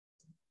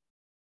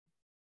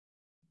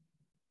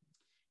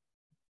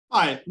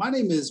Hi, my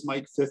name is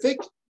Mike Fiffik,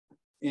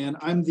 and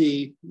I'm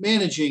the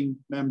managing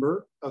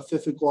member of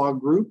Fiffik Law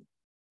Group,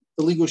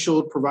 the legal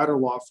shield provider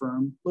law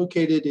firm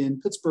located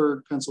in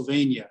Pittsburgh,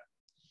 Pennsylvania.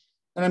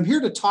 And I'm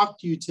here to talk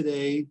to you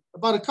today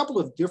about a couple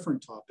of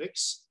different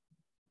topics.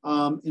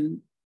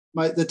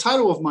 The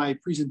title of my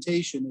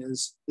presentation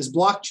is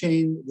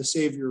Blockchain the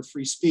Savior of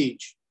Free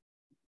Speech?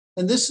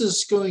 And this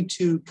is going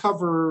to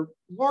cover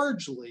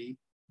largely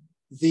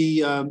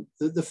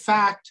the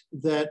fact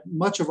that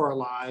much of our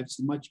lives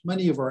and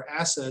many of our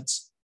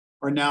assets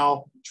are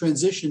now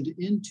transitioned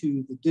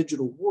into the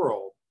digital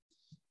world,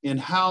 and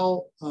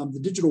how the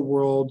digital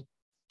world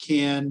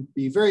can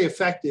be very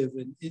effective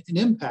and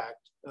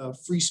impact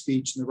free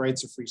speech and the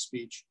rights of free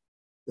speech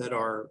that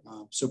are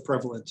so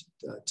prevalent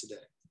today.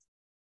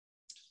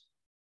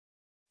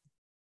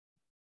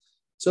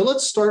 So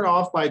let's start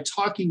off by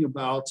talking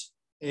about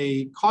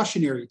a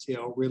cautionary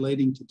tale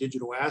relating to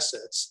digital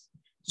assets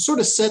to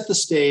sort of set the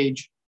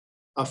stage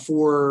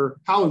for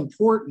how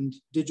important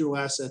digital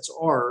assets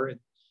are and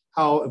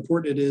how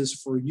important it is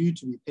for you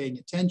to be paying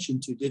attention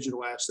to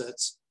digital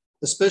assets,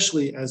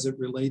 especially as it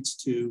relates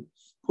to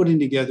putting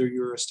together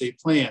your estate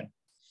plan.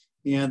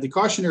 And the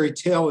cautionary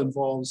tale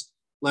involves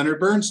Leonard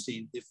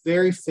Bernstein, the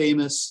very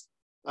famous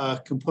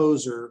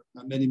composer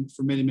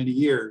for many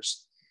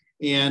years.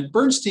 And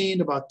Bernstein,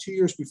 about 2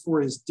 years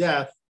before his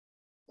death,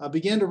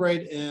 began to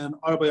write an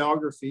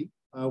autobiography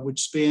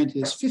which spanned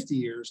his 50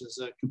 years as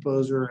a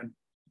composer and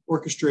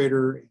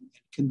orchestrator and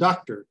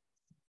conductor.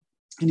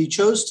 And he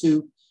chose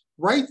to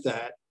write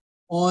that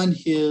on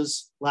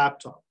his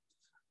laptop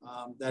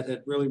that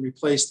had really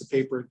replaced the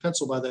paper and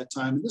pencil by that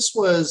time. And this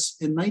was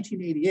in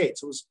 1988,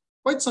 so it was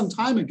quite some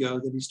time ago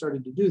that he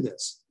started to do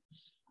this.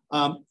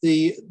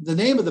 The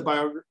name of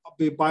the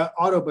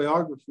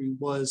autobiography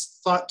was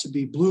thought to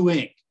be Blue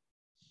Ink.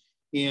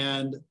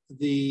 And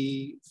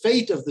the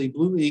fate of the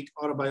Blue Ink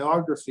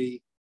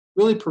autobiography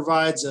really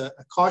provides a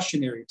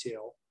cautionary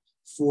tale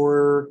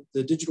for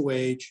the digital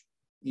age,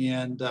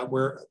 and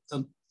where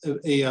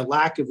a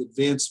lack of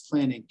advanced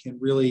planning can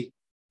really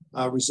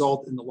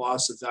result in the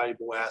loss of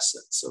valuable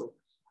assets. So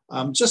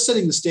just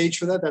setting the stage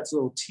for that, that's a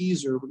little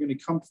teaser. We're going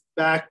to come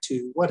back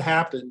to what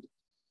happened,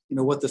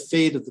 what the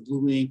fate of the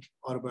Blue Ink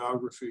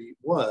autobiography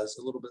was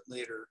a little bit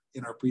later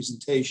in our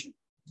presentation.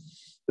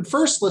 But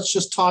first, let's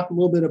just talk a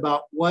little bit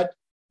about what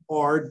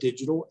are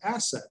digital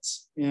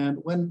assets. And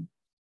when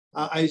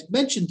I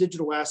mentioned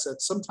digital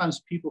assets, sometimes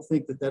people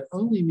think that that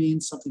only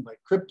means something like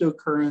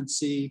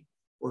cryptocurrency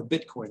or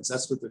Bitcoins.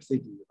 That's what they're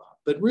thinking about.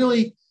 But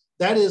really,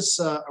 that is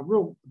a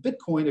real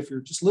Bitcoin, if you're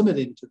just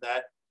limiting to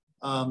that,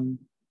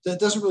 that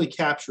doesn't really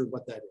capture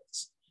what that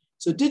is.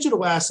 So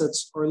digital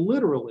assets are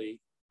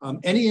literally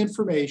any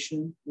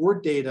information or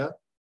data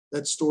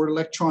that's stored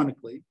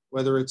electronically,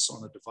 whether it's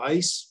on a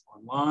device,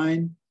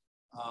 online,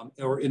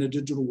 or in a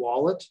digital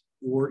wallet,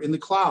 or in the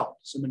cloud.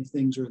 So many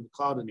things are in the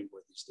cloud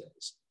anymore these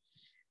days.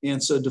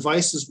 And so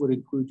devices would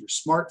include your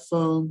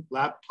smartphone,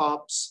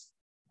 laptops,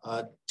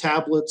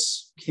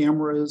 tablets,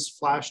 cameras,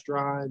 flash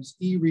drives,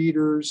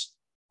 e-readers,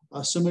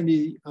 so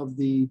many of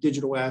the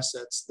digital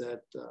assets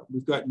that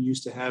we've gotten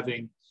used to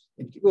having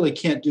and really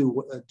can't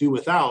do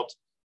without,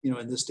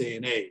 in this day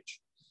and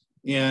age.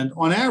 And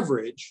on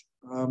average,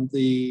 an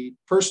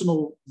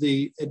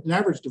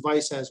average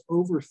device has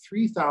over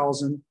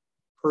 3,000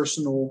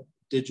 personal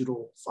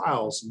digital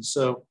files. And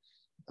so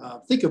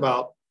think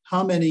about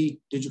how many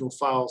digital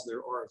files there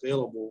are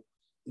available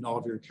in all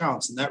of your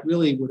accounts. And that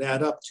really would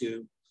add up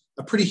to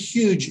a pretty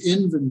huge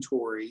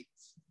inventory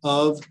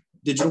of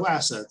digital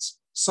assets,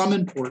 some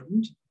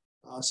important,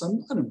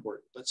 some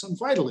unimportant, but some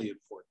vitally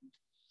important.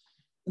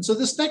 And so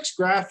this next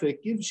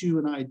graphic gives you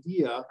an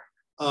idea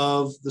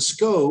of the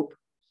scope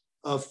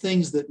of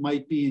things that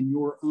might be in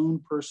your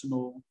own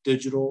personal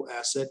digital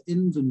asset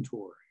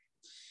inventory.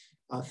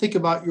 Think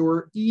about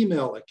your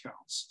email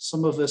accounts.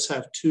 Some of us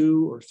have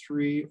 2 or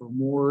 3 or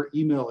more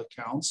email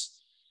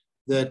accounts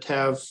that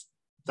have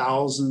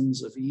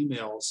thousands of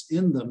emails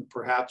in them,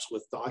 perhaps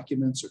with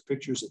documents or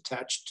pictures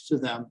attached to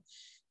them.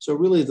 So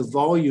really the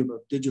volume of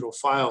digital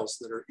files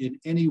that are in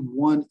any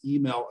one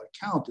email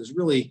account is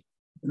really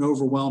an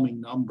overwhelming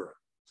number.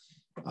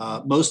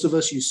 Most of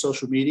us use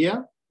social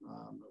media.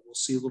 We'll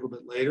see a little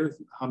bit later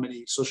how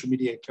many social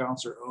media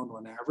accounts are owned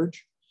on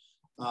average.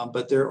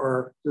 But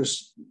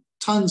there's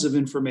tons of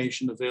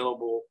information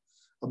available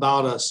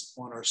about us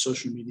on our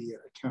social media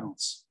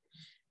accounts.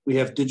 We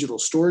have digital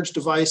storage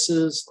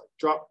devices like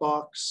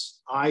Dropbox,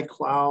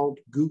 iCloud,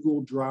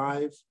 Google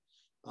Drive,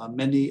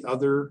 many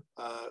other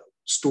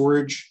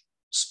storage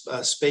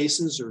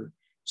spaces or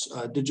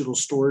digital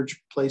storage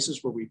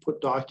places where we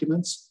put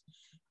documents.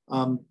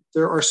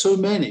 There are so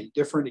many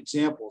different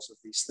examples of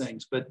these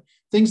things, but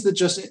things that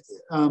just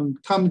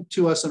come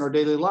to us in our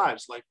daily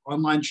lives, like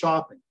online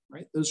shopping,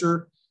 right?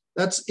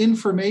 That's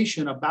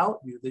information about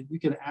you that you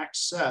can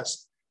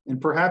access,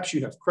 and perhaps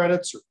you have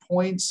credits or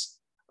points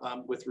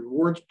with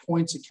rewards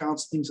points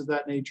accounts, things of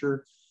that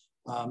nature.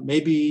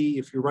 Maybe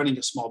if you're running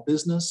a small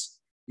business,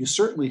 you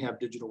certainly have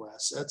digital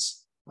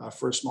assets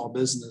for a small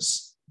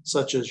business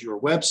such as your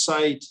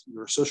website,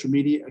 your social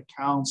media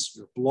accounts,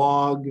 your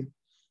blog,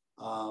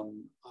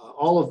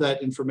 all of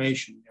that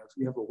information. You know, if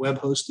you have a web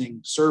hosting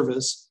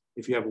service,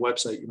 if you have a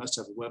website, you must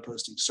have a web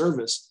hosting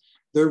service.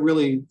 They're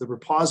really the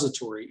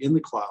repository in the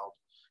cloud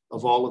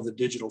of all of the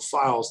digital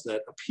files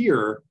that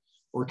appear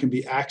or can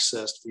be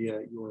accessed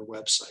via your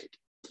website.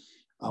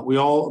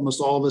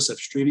 Almost all of us have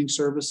streaming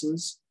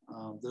services.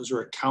 Those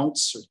are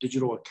accounts or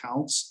digital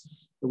accounts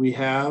that we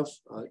have,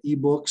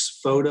 ebooks,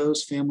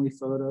 photos, family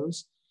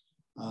photos.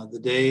 The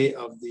day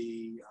of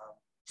the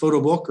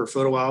photo book or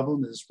photo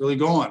album is really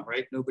gone,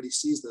 right? Nobody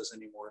sees those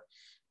anymore.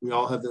 We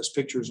all have those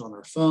pictures on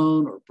our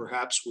phone, or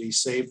perhaps we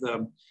save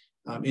them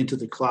into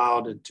the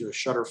cloud, into a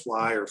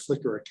Shutterfly or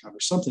Flickr account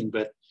or something.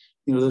 But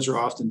you know, those are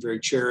often very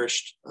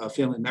cherished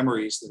family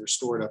memories that are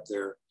stored up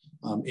there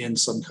in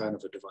some kind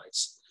of a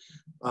device.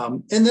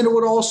 And then it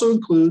would also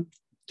include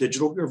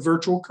digital or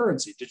virtual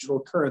currency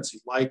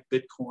like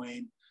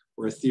Bitcoin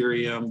or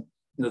Ethereum.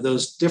 You know,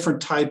 those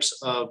different types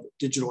of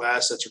digital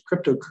assets or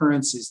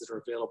cryptocurrencies that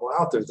are available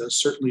out there. Those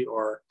certainly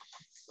are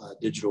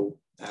digital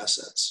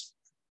assets.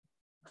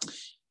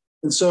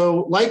 And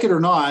so, like it or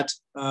not,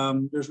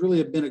 there's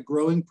really been a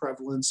growing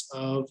prevalence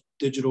of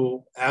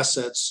digital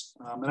assets.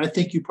 And I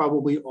think you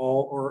probably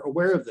all are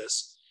aware of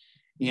this.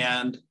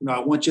 And you know, I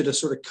want you to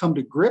sort of come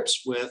to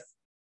grips with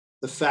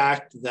the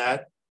fact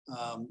that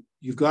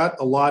you've got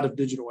a lot of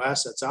digital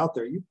assets out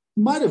there. You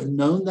might have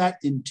known that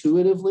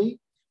intuitively,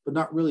 but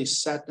not really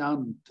sat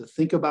down to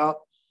think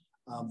about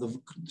the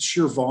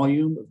sheer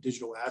volume of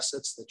digital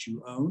assets that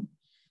you own.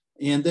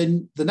 And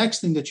then the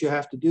next thing that you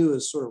have to do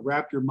is sort of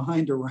wrap your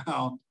mind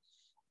around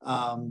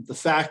the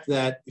fact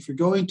that if you're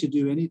going to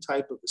do any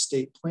type of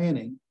estate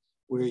planning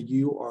where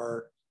you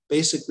are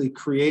basically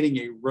creating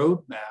a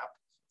roadmap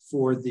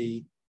for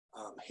the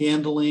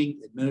handling,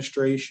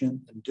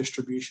 administration, and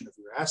distribution of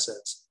your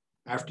assets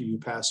after you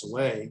pass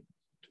away,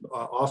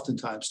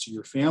 oftentimes to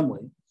your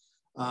family,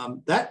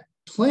 that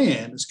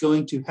plan is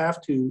going to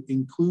have to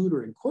include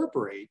or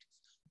incorporate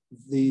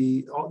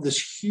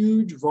this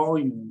huge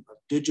volume of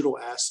digital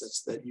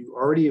assets that you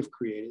already have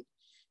created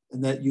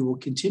and that you will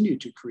continue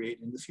to create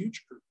in the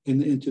future,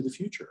 into the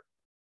future.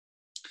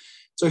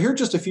 So here are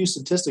just a few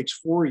statistics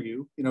for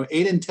you. You know,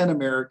 8 in 10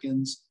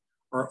 Americans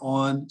are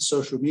on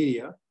social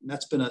media, and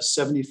that's been a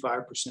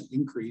 75%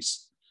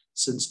 increase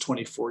since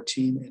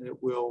 2014, and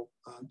it will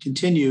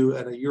continue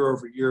at a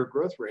year-over-year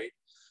growth rate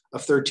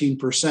of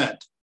 13%.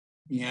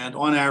 And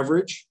on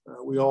average,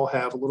 we all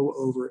have a little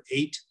over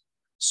 8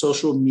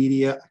 social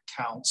media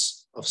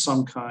accounts of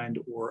some kind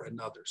or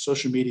another.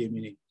 Social media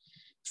meaning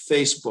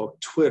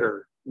Facebook,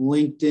 Twitter,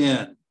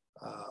 LinkedIn,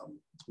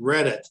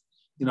 Reddit,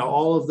 you know,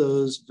 all of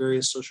those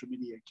various social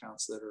media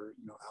accounts that are,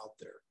 you know, out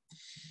there.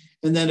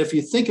 And then if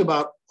you think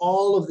about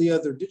all of the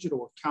other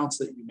digital accounts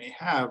that you may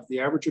have, the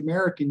average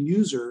American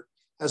user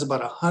has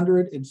about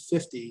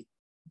 150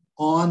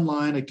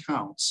 online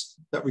accounts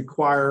that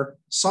require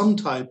some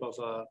type of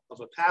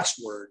a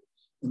password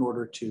in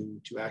order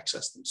to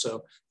access them.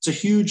 So it's a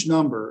huge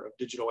number of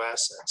digital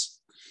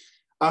assets.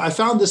 I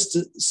found this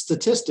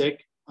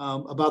statistic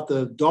about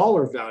the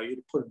dollar value,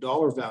 to put a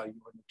dollar value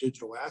on the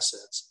digital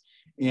assets,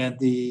 and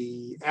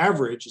the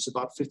average is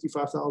about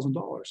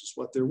 $55,000 is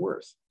what they're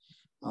worth.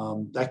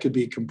 That could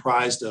be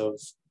comprised of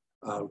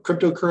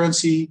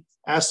cryptocurrency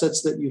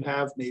assets that you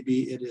have.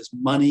 Maybe it is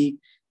money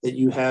that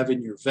you have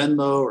in your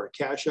Venmo or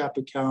Cash App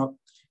account.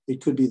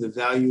 It could be the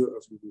value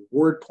of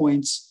reward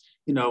points.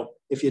 You know,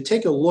 if you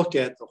take a look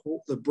at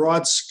the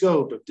broad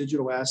scope of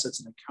digital assets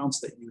and accounts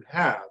that you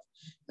have,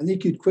 I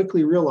think you'd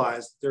quickly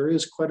realize that there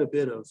is quite a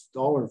bit of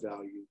dollar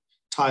value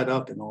tied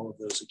up in all of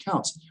those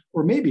accounts,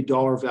 or maybe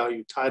dollar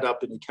value tied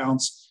up in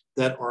accounts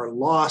that are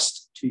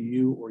lost to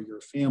you or your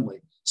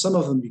family. Some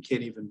of them you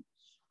can't even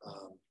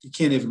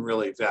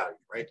really value,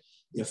 right?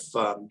 If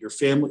your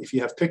family, if you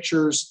have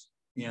pictures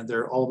and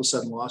they're all of a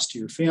sudden lost to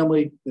your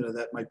family, you know,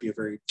 that might be a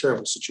very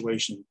terrible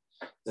situation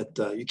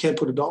that you can't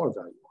put a dollar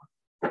value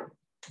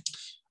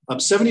on.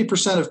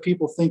 70% of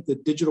people think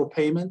that digital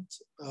payment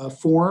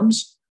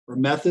forms or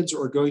methods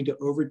are going to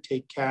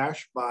overtake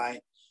cash by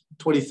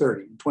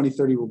 2030.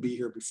 2030 will be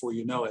here before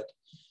you know it.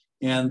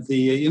 And the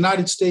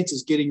United States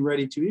is getting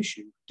ready to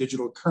issue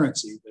digital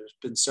currency. There's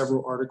been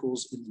several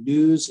articles in the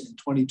news in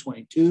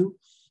 2022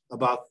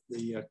 about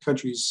the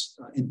country's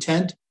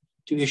intent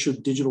to issue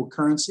digital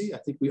currency. I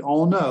think we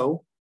all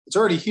know it's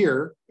already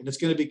here and it's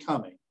going to be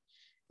coming.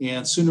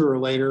 And sooner or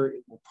later,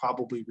 it will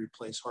probably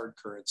replace hard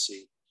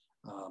currency,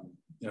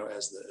 you know,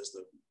 as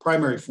the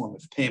primary form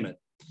of payment.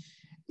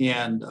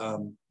 And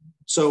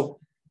so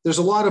there's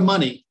a lot of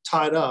money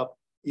tied up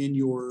in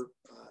your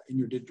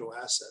digital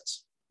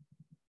assets.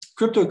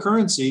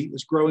 Cryptocurrency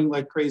is growing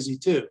like crazy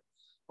too,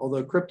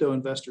 although crypto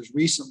investors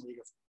recently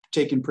have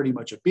taken pretty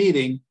much a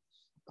beating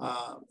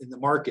in the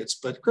markets,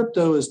 but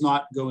crypto is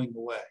not going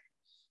away.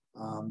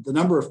 The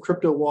number of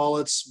crypto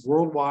wallets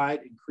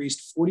worldwide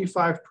increased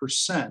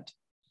 45%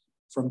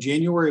 from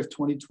January of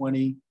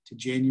 2020 to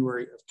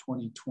January of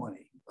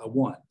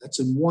 2021. That's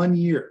in 1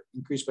 year,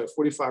 increased by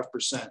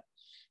 45%.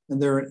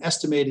 And there are an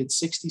estimated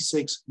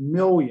 66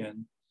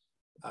 million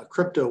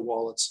crypto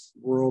wallets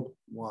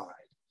worldwide.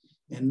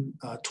 And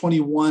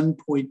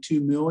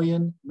 21.2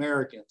 million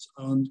Americans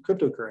own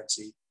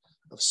cryptocurrency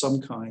of some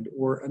kind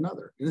or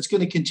another. And it's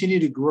going to continue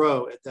to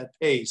grow at that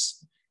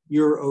pace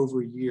year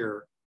over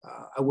year.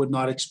 I would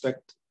not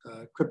expect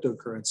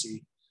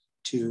cryptocurrency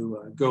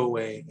to go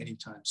away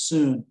anytime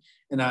soon.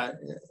 And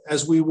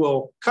as we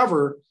will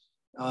cover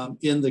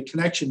in the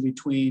connection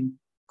between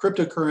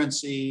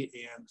cryptocurrency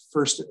and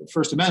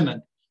First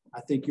Amendment,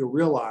 I think you'll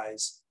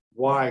realize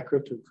why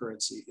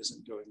cryptocurrency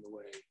isn't going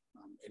away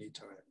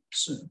anytime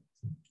soon.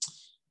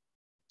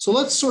 So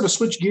let's sort of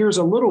switch gears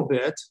a little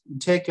bit and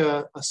take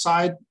a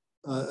side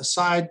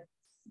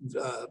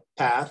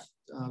path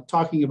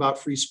talking about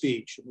free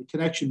speech and the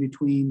connection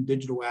between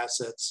digital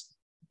assets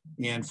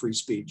and free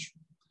speech.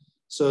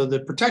 So the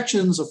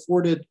protections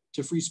afforded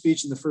to free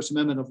speech in the First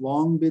Amendment have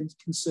long been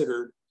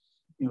considered,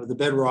 the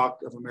bedrock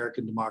of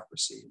American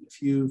democracy.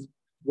 If you've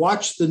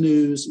watched the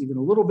news even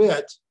a little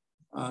bit,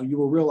 you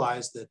will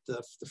realize that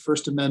the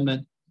First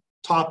Amendment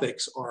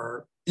topics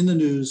are in the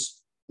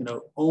news,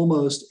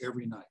 almost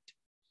every night.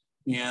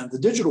 And the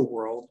digital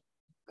world,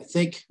 I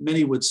think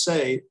many would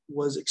say,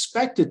 was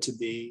expected to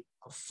be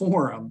a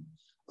forum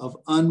of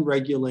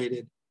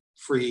unregulated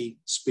free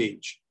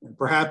speech. And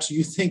perhaps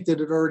you think that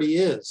it already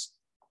is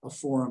a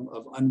forum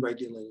of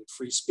unregulated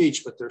free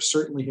speech, but there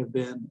certainly have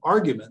been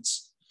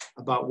arguments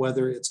about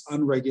whether it's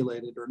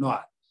unregulated or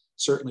not.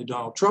 Certainly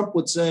Donald Trump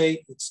would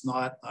say it's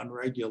not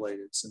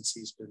unregulated since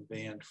he's been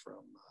banned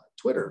from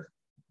Twitter.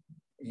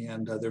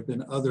 And there have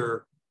been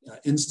other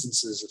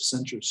instances of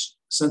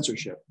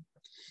censorship.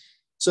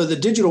 So the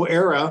digital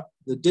era,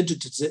 the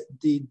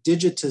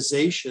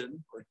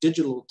digitization or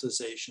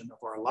digitalization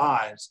of our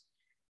lives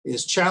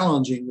is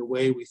challenging the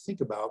way we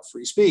think about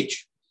free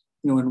speech.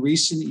 In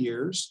recent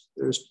years,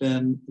 there's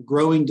been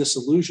growing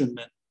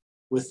disillusionment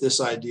with this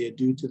idea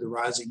due to the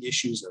rising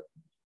issues of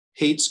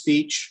hate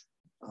speech,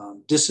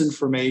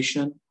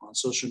 disinformation on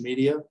social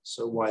media,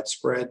 so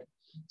widespread,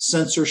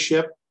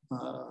 censorship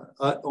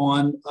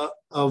in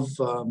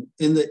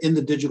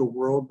the digital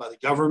world by the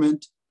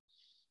government.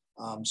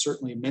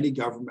 Certainly, many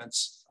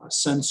governments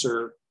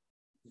censor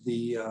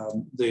the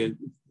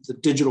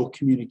digital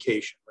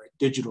communication, right?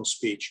 Digital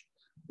speech.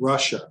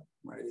 Russia,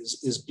 right,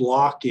 is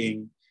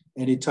blocking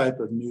any type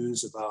of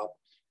news about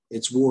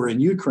its war in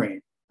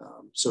Ukraine,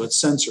 so it's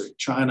censoring.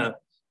 China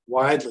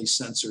widely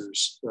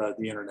censors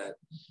the internet.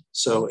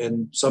 So,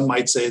 and some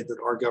might say that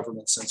our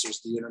government censors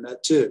the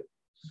internet too.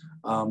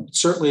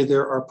 Certainly,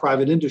 there are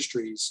private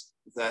industries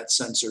that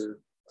censor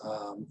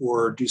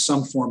or do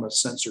some form of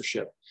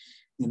censorship.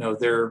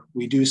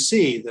 We do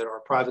see that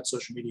our private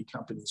social media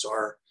companies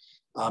are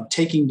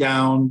taking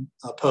down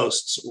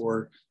posts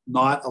or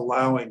not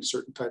allowing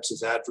certain types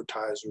of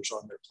advertisers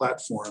on their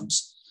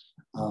platforms.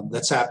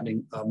 That's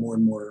happening more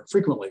and more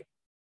frequently.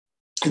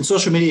 And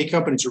social media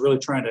companies are really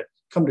trying to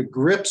come to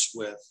grips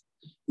with,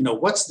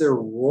 what's their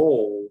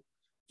role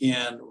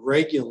in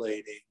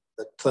regulating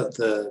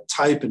the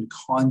type and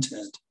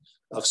content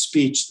of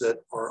speech that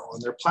are on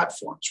their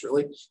platforms,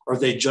 really? Are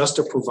they just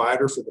a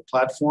provider for the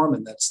platform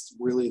and that's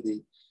really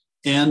the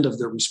end of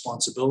their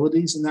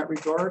responsibilities in that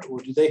regard? Or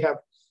do they have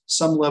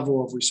some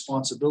level of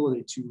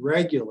responsibility to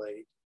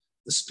regulate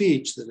the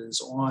speech that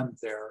is on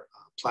their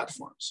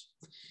platforms?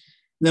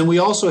 And then we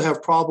also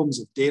have problems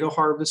of data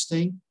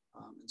harvesting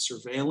and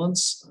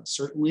surveillance.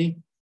 Certainly,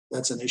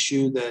 that's an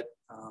issue that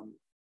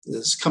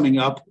is coming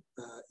up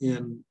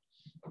in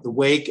the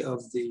wake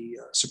of the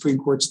Supreme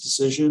Court's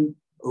decision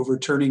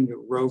overturning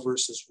Roe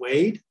versus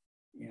Wade.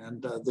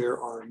 And there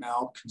are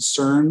now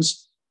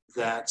concerns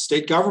that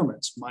state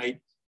governments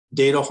might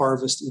data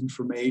harvest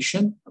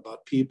information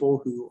about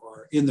people who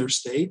are in their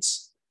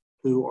states,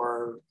 who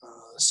are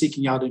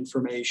seeking out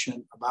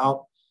information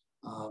about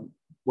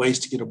ways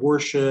to get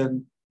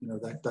abortion,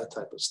 that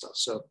type of stuff.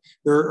 So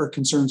there are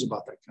concerns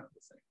about that kind of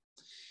a thing.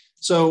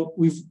 So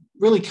we've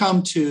really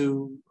come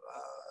to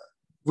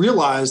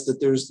realize that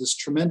there's this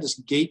tremendous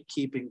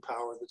gatekeeping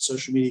power that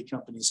social media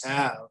companies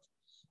have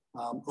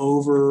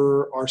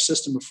over our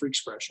system of free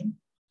expression.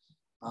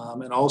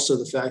 And also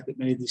the fact that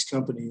many of these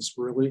companies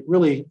were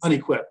really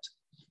unequipped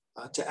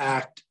to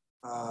act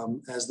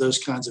as those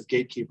kinds of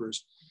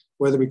gatekeepers,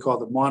 whether we call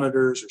them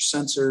monitors or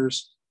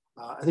censors.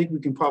 I think we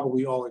can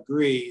probably all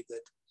agree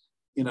that,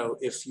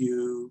 if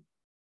you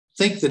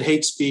think that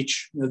hate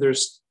speech,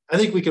 I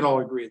think we can all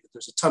agree that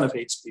there's a ton of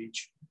hate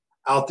speech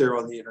out there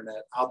on the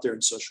internet, out there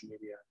in social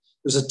media.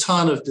 There's a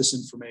ton of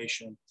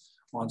disinformation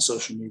on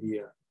social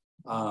media.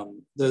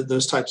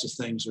 Those types of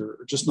things are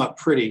just not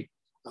pretty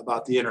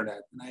about the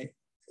internet. And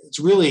it's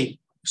really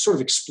sort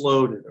of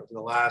exploded over the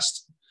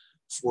last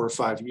 4 or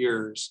 5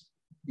 years.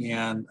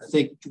 And I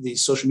think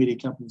these social media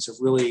companies have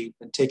really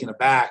been taken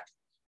aback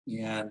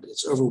and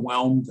it's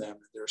overwhelmed them.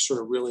 They're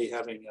sort of really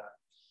having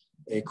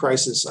a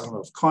crisis, I don't know,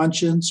 of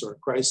conscience or a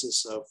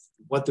crisis of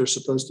what they're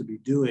supposed to be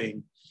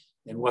doing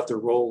and what their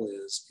role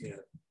is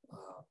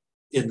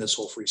in this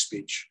whole free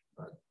speech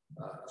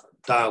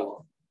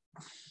dialogue.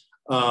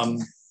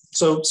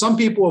 So some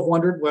people have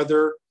wondered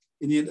whether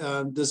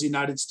does the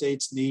United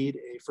States need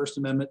a First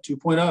Amendment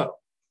 2.0?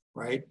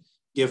 right?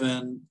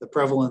 Given the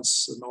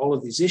prevalence and all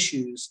of these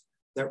issues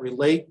that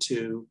relate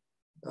to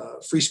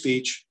free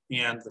speech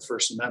and the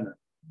First Amendment.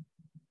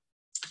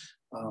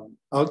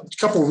 A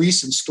couple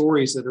recent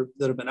stories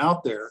that have been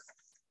out there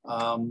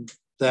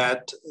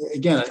that,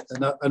 again,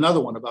 another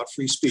one about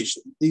free speech.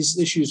 These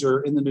issues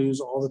are in the news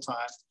all the time,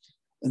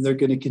 and they're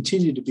going to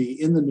continue to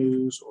be in the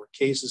news, or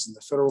cases in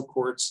the federal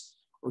courts,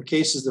 or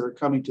cases that are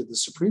coming to the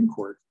Supreme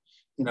Court.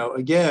 You know,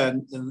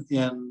 again,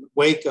 in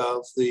wake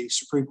of the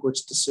Supreme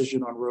Court's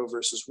decision on Roe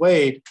versus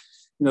Wade,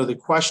 you know, the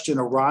question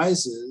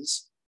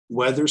arises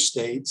whether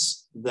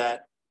states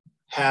that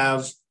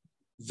have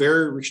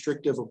very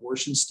restrictive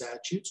abortion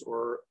statutes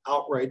or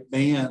outright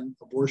ban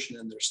abortion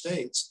in their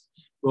states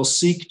will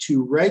seek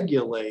to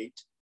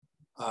regulate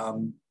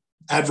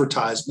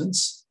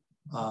advertisements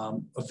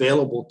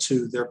available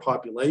to their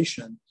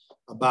population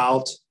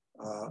about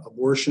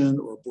abortion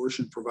or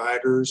abortion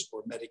providers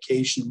or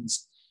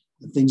medications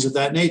and things of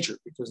that nature,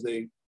 because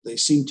they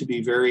seem to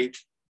be very,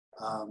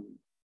 I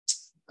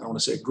don't want to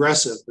say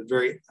aggressive, but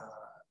very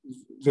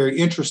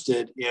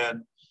interested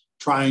in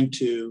trying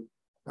to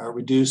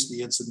reduce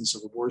the incidence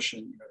of abortion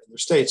in their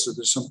states. So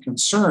there's some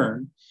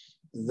concern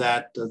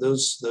that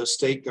those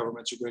state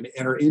governments are going to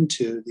enter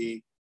into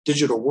the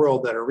digital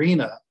world, that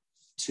arena,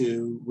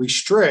 to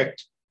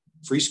restrict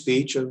free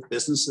speech of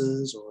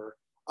businesses or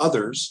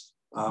others,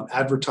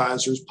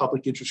 advertisers,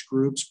 public interest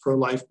groups,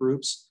 pro-life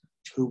groups,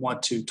 who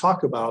want to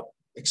talk about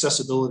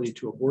accessibility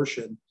to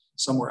abortion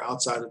somewhere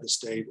outside of the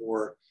state,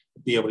 or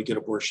be able to get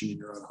abortion in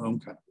your own home,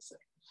 kind of a thing.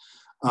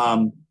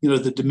 You know,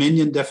 the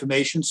Dominion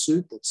defamation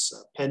suit that's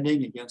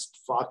pending against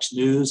Fox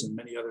News and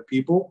many other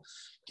people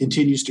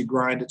continues to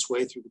grind its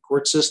way through the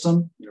court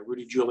system. You know,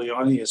 Rudy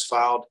Giuliani has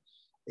filed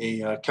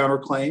a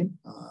counterclaim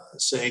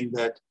saying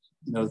that,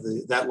 you know,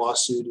 that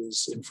lawsuit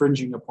is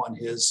infringing upon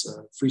his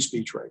free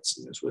speech rights,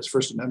 his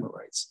First Amendment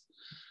rights.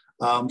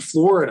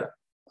 Florida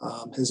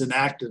has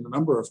enacted a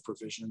number of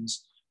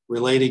provisions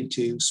relating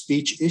to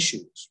speech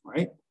issues,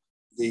 right?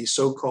 The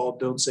so-called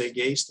Don't Say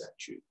Gay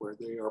statute, where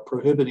they are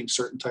prohibiting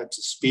certain types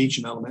of speech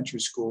in elementary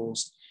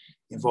schools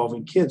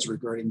involving kids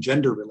regarding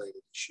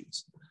gender-related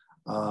issues.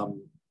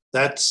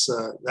 There's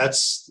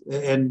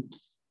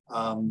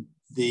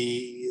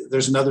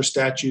another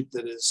statute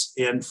that is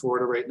in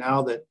Florida right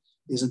now that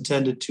is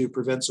intended to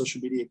prevent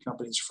social media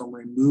companies from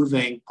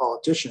removing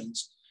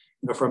politicians,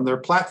 you know, from their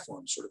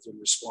platforms, sort of in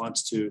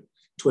response to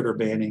Twitter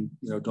banning,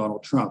 you know,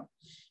 Donald Trump.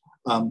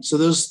 So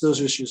those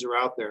issues are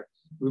out there.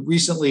 We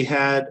recently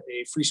had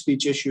a free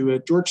speech issue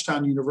at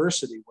Georgetown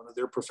University. One of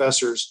their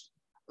professors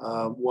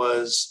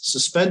was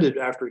suspended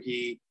after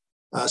he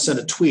sent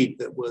a tweet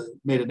that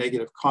made a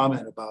negative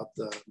comment about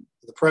the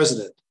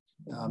president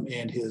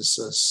and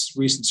his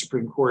recent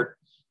Supreme Court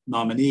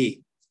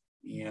nominee.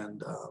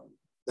 And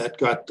that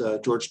got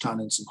Georgetown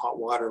in some hot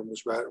water, and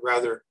was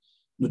rather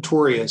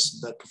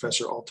notorious. That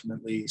professor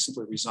ultimately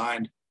simply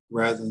resigned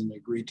rather than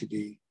agree to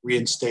be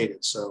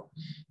reinstated. So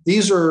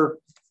these are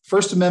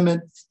First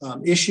Amendment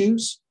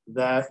issues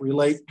that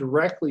relate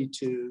directly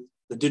to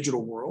the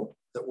digital world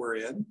that we're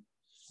in.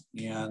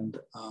 And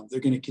they're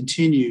going to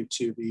continue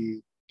to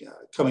be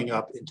coming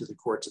up into the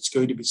courts. It's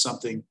going to be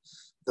something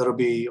that'll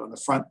be on the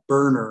front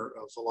burner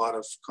of a lot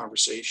of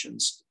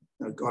conversations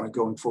on a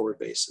going forward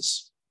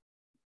basis.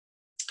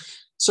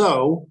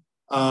 So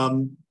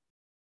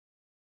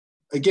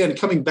again,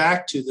 coming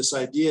back to this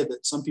idea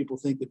that some people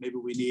think that maybe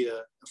we need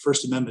a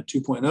First Amendment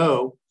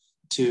 2.0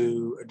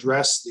 to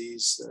address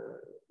these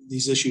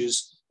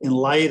issues in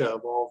light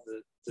of all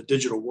the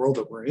digital world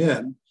that we're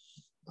in.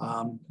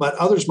 But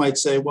others might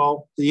say,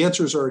 well, the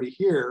answer is already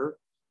here,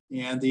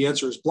 and the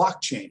answer is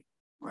blockchain,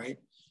 right?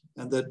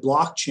 And that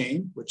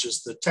blockchain, which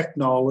is the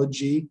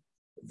technology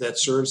that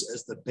serves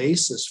as the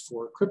basis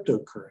for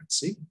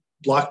cryptocurrency,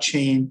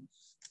 blockchain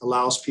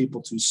allows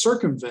people to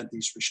circumvent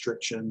these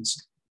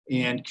restrictions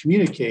and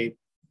communicate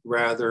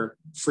rather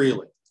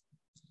freely.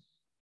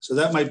 So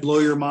that might blow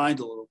your mind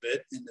a little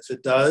bit, and if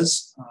it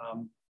does,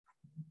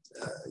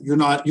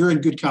 you're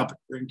in good company.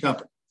 You're in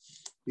company,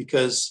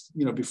 because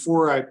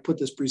before I put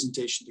this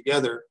presentation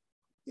together,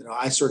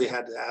 I sort of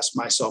had to ask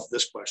myself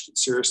this question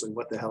seriously: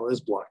 what the hell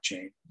is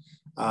blockchain?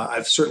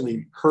 I've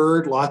certainly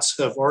heard lots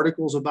of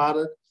articles about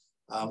it.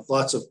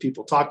 Lots of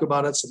people talk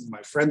about it. Some of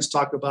my friends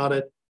talk about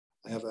it.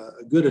 I have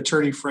a good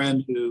attorney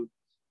friend who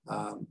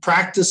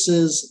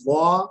practices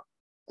law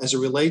as it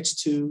relates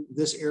to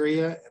this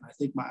area. And I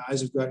think my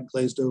eyes have gotten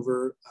glazed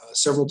over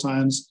several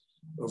times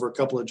over a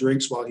couple of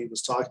drinks while he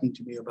was talking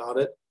to me about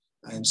it.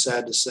 I am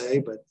sad to say,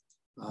 but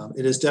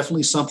it is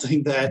definitely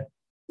something that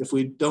if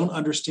we don't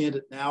understand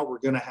it now, we're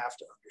going to have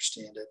to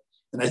understand it.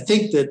 And I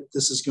think that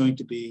this is going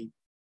to be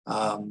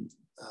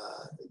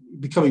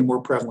becoming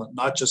more prevalent,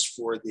 not just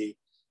for the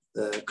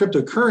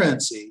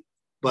cryptocurrency,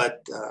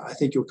 but I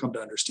think you'll come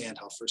to understand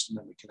how First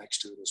Amendment connects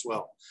to it as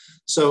well.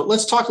 So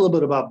let's talk a little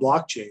bit about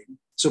blockchain.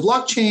 So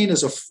blockchain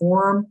is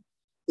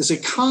a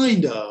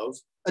kind of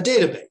a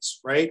database,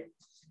 right?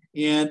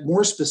 And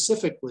more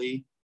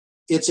specifically,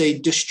 it's a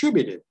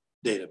distributed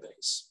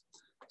database.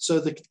 So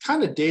the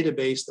kind of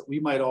database that we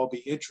might all be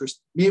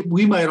interested,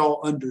 we might all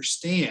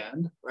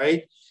understand,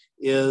 right,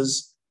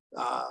 is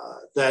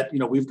that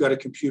we've got a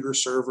computer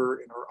server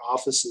in our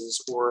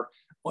offices or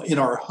in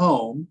our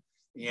home,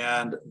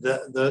 and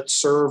the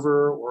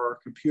server or our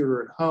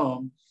computer at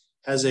home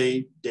has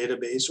a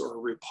database or a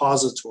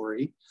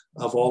repository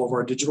of all of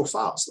our digital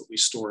files that we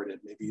store it in.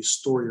 Maybe you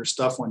store your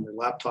stuff on your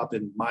laptop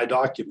in My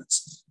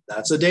Documents.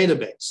 That's a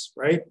database,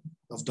 right,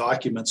 of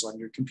documents on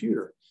your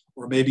computer.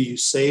 Or maybe you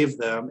save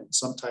them in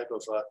some type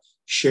of a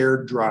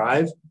shared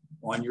drive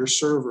on your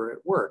server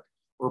at work.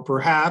 Or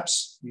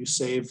perhaps you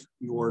save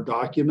your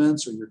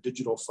documents or your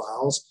digital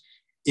files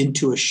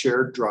into a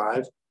shared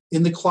drive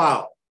in the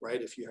cloud,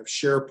 right? If you have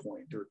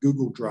SharePoint or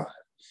Google Drive,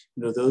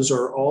 those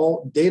are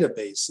all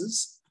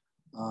databases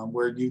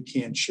where you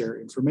can share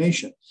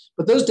information.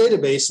 But those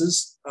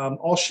databases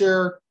all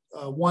share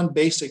one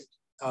basic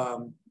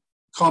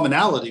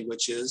commonality,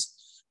 which is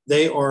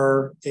they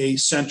are a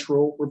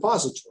central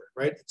repository,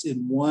 right? It's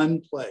in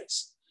one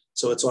place.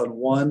 So it's on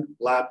one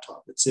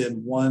laptop. It's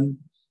in one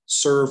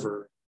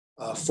server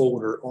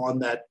folder on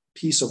that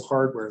piece of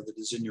hardware that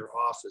is in your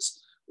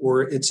office,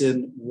 or it's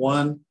in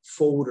one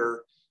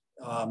folder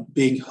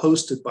being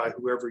hosted by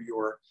whoever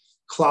your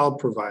cloud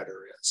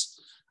provider is.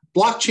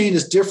 Blockchain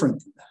is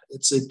different than that.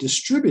 It's a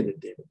distributed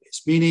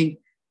database, meaning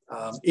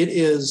it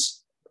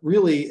is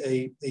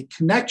really a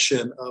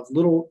connection of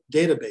little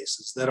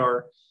databases that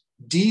are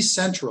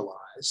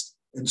decentralized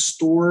and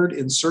stored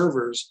in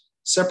servers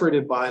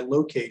separated by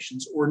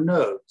locations or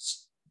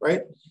nodes,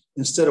 right?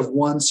 Instead of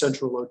one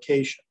central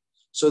location.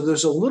 So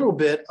there's a little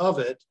bit of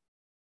it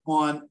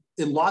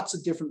in lots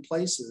of different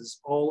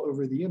places all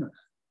over the internet.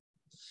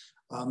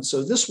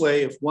 So this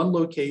way, if one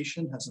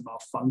location has a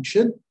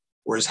malfunction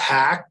or is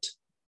hacked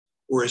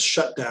or is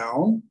shut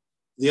down,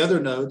 the other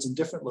nodes in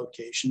different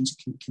locations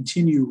can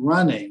continue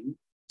running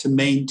to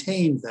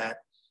maintain that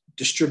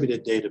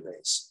distributed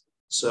database.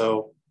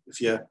 So if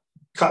you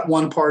cut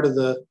one part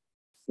of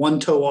one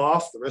toe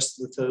off, the rest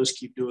of the toes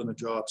keep doing the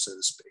job, so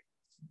to speak.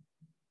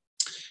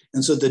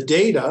 And so the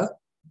data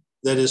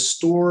that is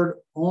stored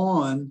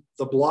on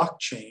the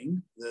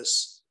blockchain,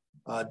 this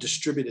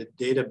distributed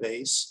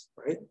database,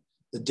 right?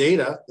 The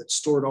data that's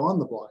stored on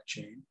the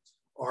blockchain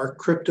are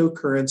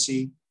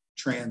cryptocurrency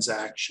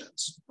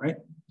transactions, right?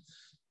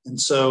 And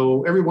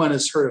so everyone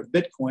has heard of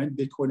Bitcoin.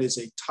 Bitcoin is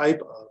a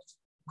type of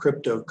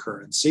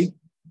cryptocurrency.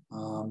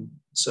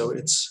 So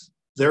it's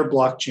their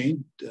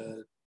blockchain,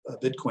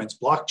 Bitcoin's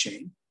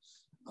blockchain.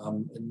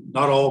 And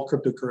not all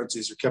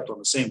cryptocurrencies are kept on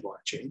the same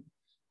blockchain.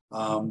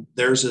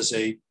 Theirs is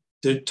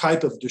the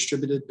type of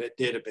distributed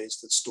database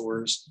that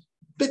stores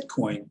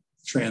Bitcoin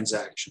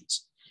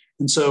transactions.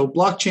 And so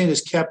blockchain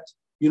is kept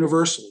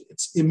universally.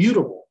 It's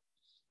immutable.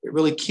 It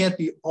really can't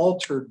be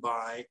altered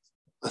by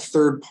a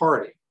third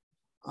party.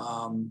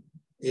 And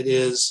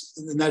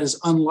that is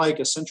unlike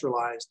a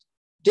centralized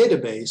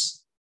database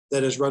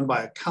that is run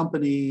by a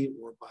company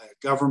or by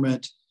a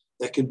government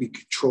that can be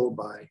controlled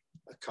by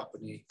a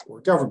company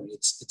or government.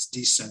 It's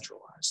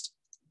decentralized.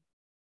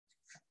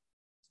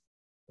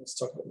 Let's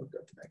look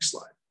at the next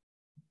slide.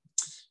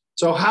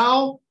 So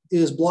how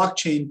is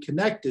blockchain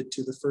connected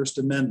to the First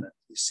Amendment?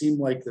 They seem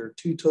like they're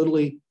two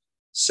totally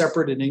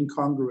separate and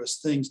incongruous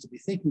things to be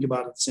thinking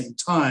about at the same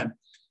time,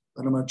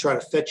 but I'm going to try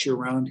to fetch you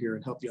around here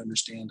and help you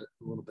understand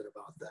a little bit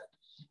about that.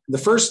 The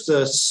first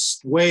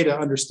way to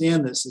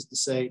understand this is to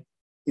say,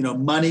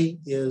 money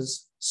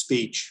is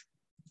speech.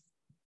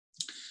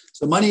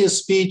 So money is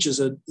speech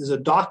is a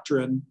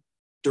doctrine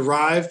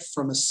derived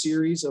from a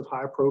series of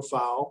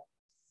high-profile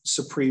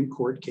Supreme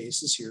Court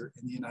cases here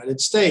in the United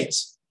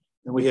States.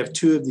 And we have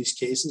two of these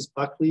cases,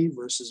 Buckley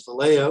versus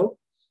Vallejo,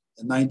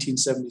 a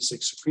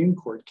 1976 Supreme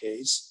Court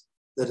case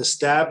that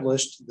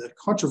established the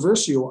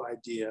controversial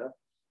idea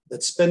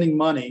that spending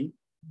money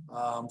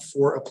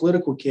for a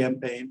political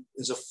campaign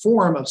is a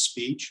form of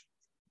speech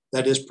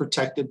that is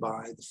protected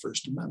by the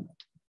First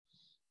Amendment.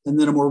 And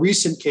then a more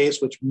recent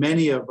case, which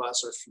many of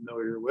us are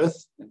familiar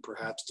with and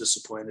perhaps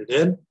disappointed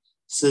in,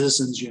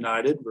 Citizens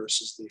United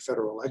versus the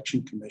Federal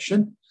Election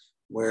Commission,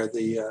 where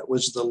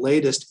was the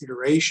latest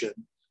iteration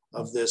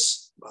of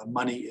this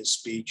money is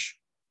speech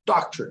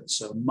doctrine.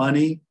 So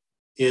money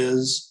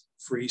is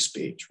free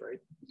speech, right?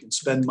 You can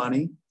spend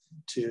money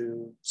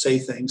to say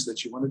things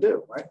that you want to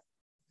do, right?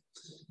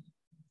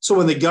 So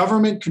when the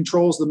government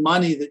controls the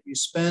money that you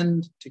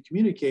spend to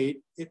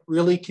communicate, it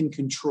really can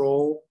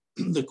control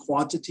the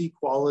quantity,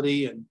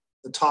 quality, and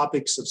the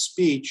topics of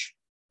speech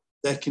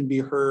that can be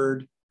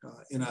heard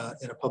in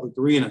a public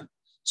arena.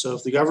 So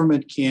if the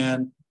government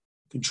can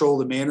control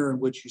the manner in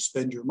which you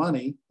spend your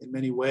money, in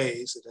many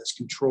ways, it has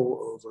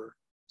control over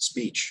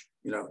speech,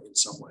 in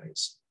some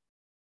ways.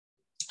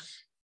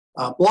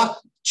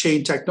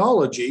 Blockchain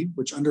technology,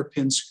 which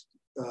underpins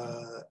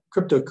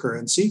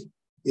cryptocurrency,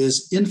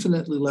 is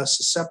infinitely less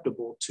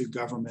susceptible to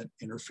government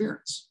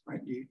interference,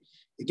 right?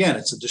 Again,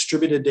 it's a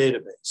distributed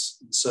database.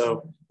 And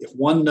so if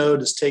one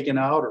node is taken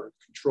out or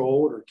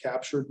controlled or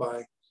captured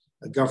by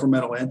a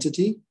governmental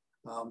entity,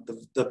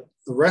 The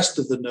rest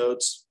of the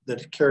nodes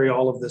that carry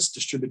all of this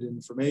distributed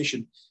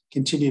information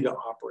continue to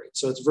operate.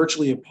 So it's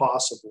virtually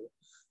impossible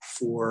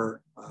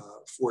for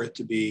it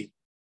to be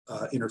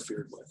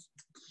interfered with.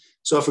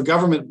 So if a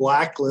government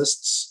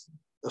blacklists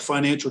the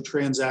financial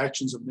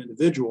transactions of an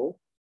individual,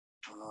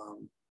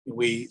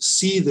 we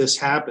see this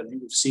happening.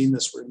 We've seen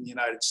this in the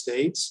United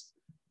States,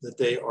 that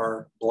they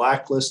are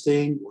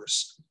blacklisting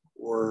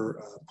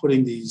or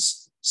putting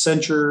these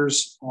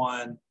censures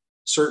on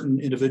certain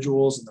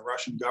individuals in the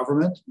Russian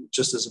government,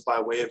 just as by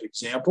way of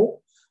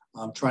example,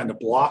 trying to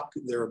block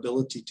their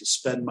ability to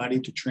spend money,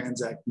 to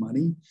transact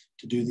money,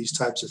 to do these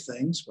types of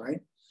things,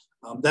 right?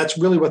 That's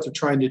really what they're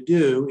trying to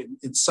do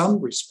in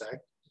some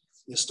respect,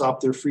 is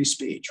stop their free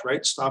speech,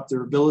 right? Stop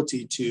their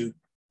ability to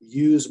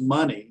use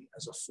money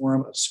as a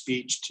form of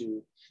speech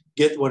to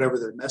get whatever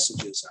their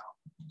message is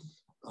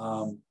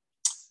out.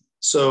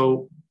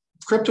 So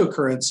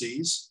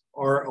cryptocurrencies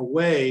are a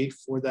way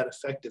for that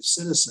effective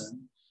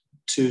citizen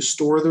to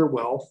store their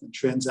wealth and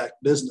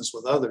transact business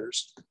with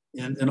others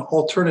in an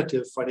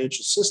alternative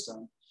financial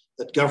system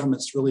that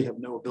governments really have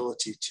no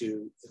ability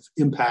to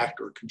impact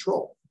or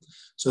control.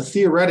 So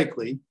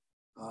theoretically,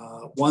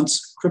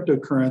 once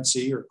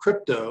cryptocurrency or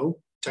crypto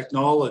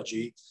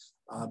technology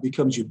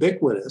becomes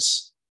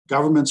ubiquitous,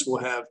 governments will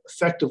have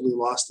effectively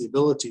lost the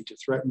ability to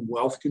threaten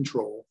wealth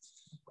control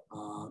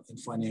and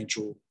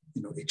financial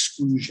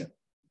exclusion.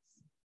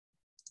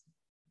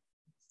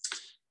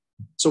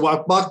 So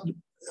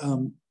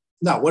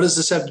now, what does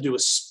this have to do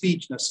with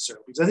speech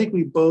necessarily? Because I think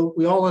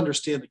we all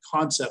understand the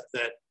concept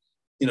that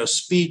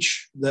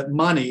speech, that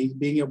money,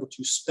 being able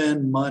to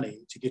spend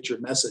money to get your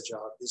message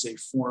out, is a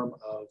form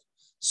of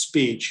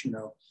speech.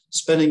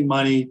 Spending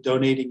money,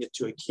 donating it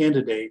to a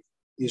candidate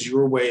is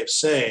your way of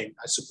saying,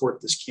 I support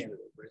this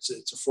candidate, right?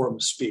 It's a form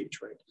of speech,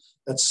 right?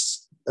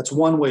 That's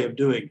one way of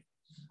doing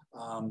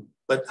it.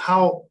 But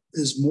how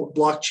is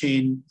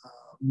blockchain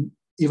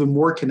even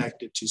more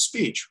connected to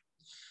speech?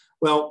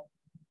 Well,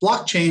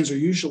 blockchains are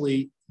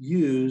usually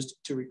used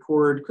to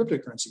record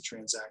cryptocurrency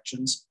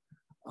transactions.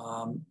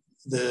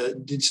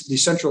 The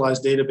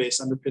decentralized database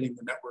underpinning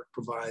the network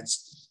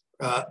provides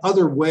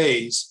other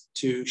ways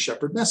to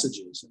shepherd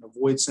messages and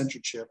avoid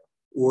censorship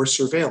or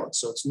surveillance.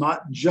 So it's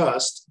not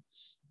just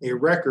a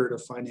record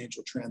of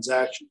financial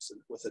transactions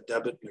with a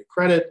debit and a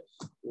credit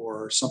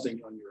or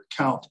something on your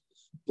account.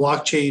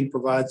 Blockchain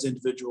provides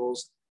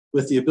individuals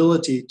with the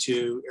ability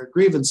to air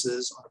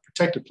grievances on a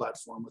protected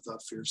platform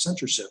without fear of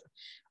censorship.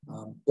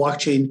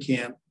 Blockchain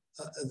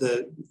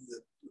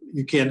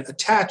you can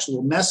attach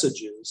little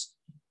messages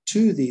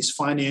to these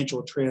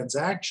financial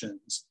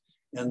transactions,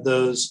 and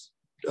those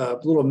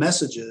little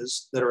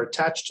messages that are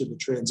attached to the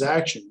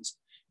transactions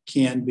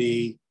can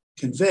be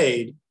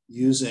conveyed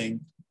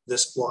using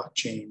this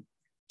blockchain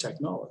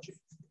technology.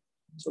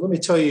 So let me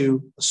tell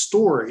you a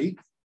story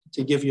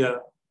to give you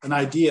an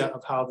idea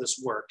of how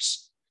this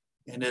works.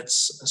 And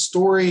it's a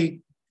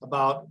story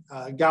about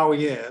Gao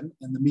Yan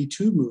and the Me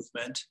Too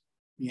movement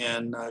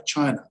in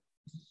China.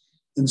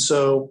 And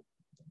so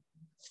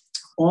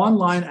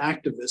online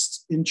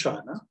activists in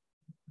China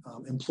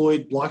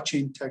employed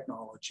blockchain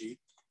technology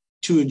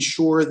to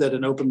ensure that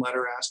an open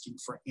letter asking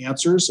for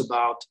answers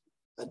about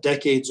a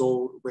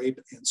decades-old rape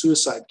and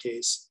suicide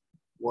case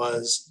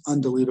was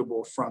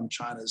undeletable from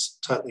China's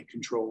tightly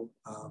controlled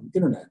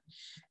internet.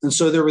 And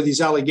so there were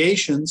these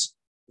allegations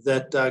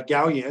that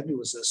Gao Yan, who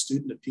was a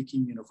student at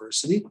Peking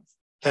University,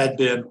 had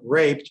been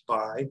raped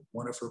by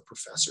one of her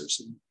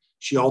professors, and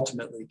she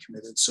ultimately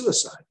committed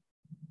suicide.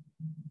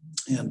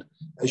 And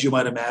as you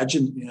might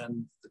imagine,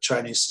 in the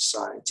Chinese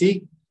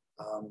society,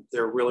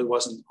 there really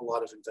wasn't a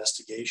lot of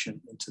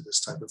investigation into this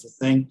type of a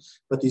thing.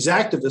 But these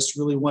activists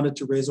really wanted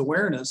to raise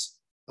awareness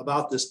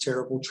about this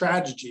terrible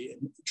tragedy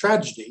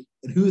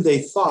and who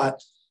they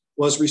thought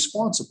was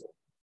responsible.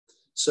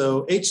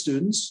 So 8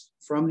 students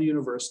from the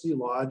university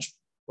lodged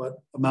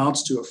what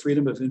amounts to a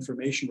Freedom of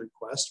Information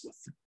request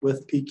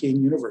with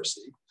Peking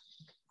University,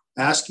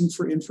 asking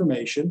for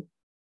information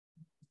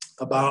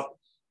about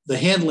the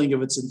handling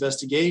of its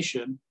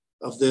investigation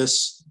of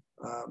this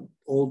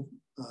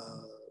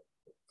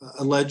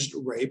alleged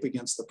rape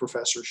against the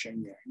professor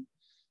Sheng Yang,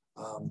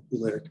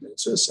 who later committed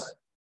suicide.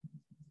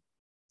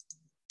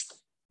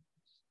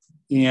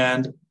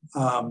 And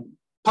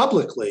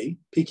publicly,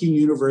 Peking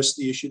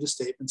University issued a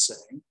statement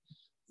saying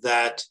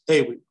that,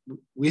 hey,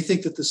 we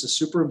think that this is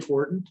super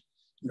important.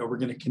 We're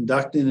going to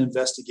conduct an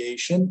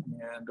investigation,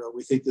 and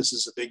we think this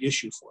is a big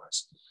issue for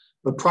us.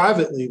 But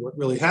privately, what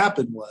really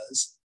happened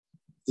was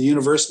the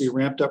university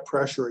ramped up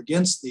pressure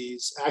against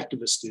these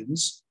activist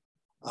students,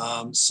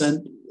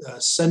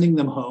 sending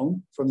them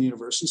home from the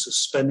university,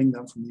 suspending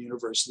them from the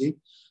university,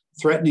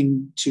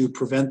 threatening to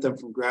prevent them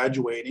from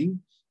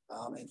graduating,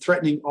 and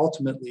threatening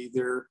ultimately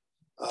their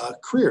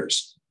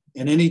careers.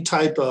 And any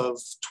type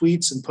of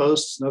tweets and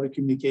posts and other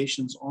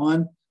communications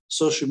on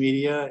social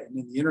media and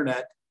in the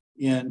internet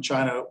in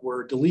China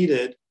were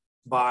deleted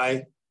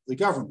by the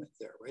government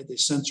there, right? They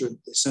censored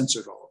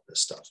all of this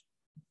stuff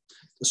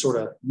to sort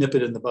of nip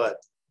it in the bud.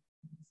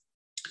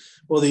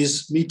 Well,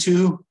 these Me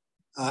Too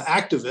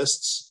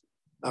activists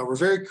were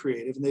very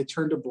creative, and they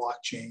turned to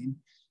blockchain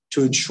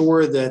to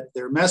ensure that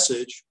their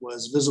message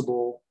was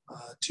visible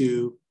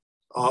to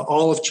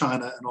all of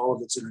China and all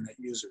of its internet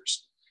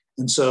users.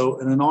 And so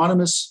an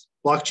anonymous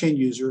blockchain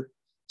user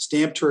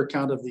stamped her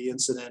account of the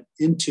incident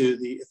into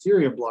the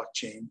Ethereum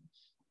blockchain,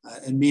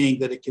 and meaning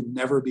that it can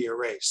never be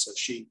erased. So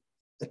she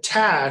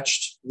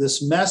attached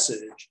this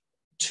message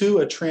to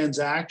a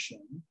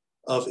transaction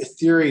of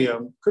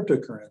Ethereum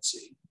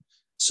cryptocurrency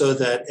so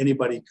that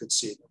anybody could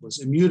see it. It was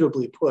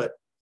immutably put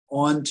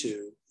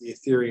onto the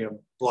Ethereum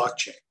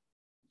blockchain.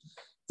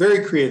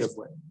 Very creative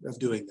way of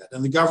doing that.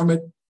 And the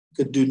government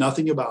could do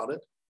nothing about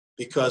it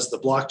because the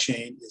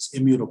blockchain is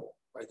immutable,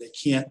 right? They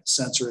can't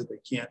censor it.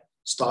 They can't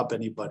stop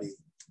anybody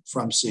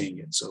from seeing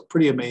it. So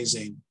pretty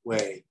amazing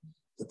way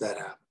that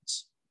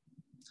happens.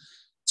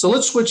 So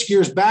let's switch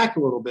gears back a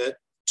little bit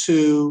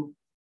to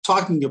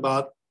talking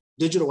about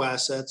digital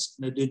assets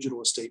and a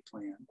digital estate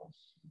plan.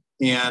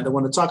 And I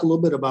want to talk a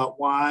little bit about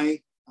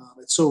why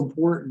it's so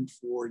important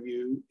for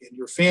you and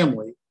your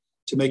family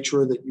to make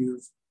sure that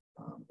you've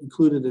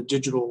included the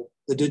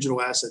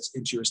digital assets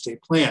into your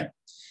estate plan.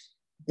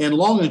 And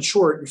long and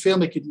short, your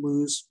family could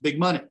lose big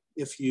money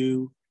if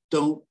you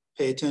don't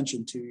pay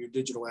attention to your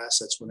digital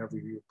assets whenever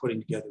you're putting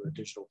together a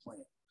digital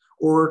plan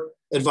or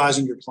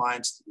advising your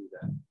clients to do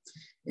that.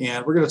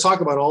 And we're going to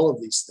talk about all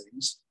of these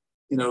things.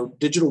 You know,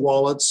 digital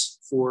wallets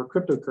for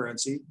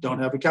cryptocurrency don't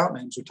have account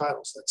names or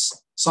titles.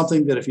 That's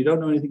something that if you don't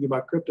know anything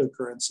about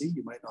cryptocurrency,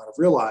 you might not have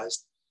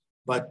realized,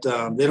 but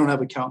they don't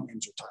have account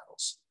names or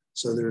titles.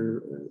 So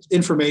there's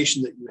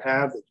information that you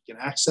have that you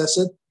can access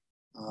it.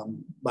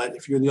 But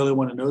if you're the only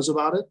one who knows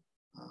about it,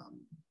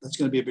 that's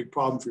going to be a big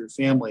problem for your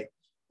family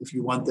if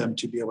you want them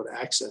to be able to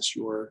access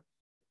your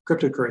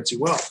cryptocurrency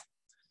wealth.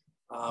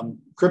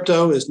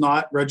 Crypto is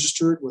not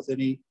registered with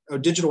any,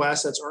 digital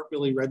assets aren't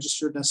really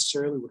registered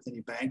necessarily with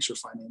any banks or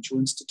financial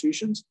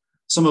institutions.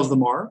 Some of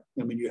them are.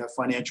 I mean, you have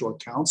financial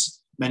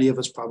accounts. Many of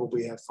us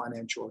probably have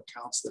financial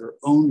accounts that are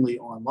only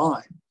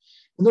online.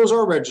 And those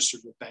are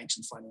registered with banks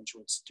and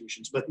financial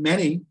institutions, but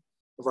many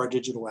of our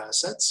digital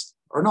assets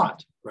are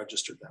not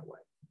registered that way.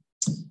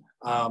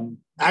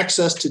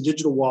 Access to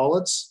digital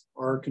wallets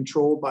are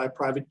controlled by a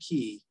private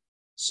key.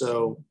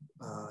 So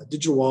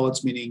digital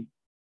wallets meaning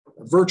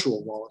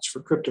virtual wallets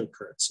for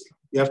cryptocurrency.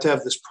 You have to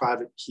have this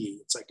private key.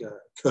 It's like a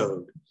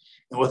code.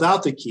 And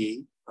without the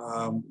key,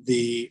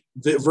 the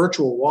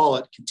virtual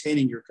wallet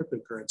containing your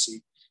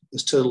cryptocurrency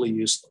is totally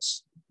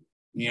useless.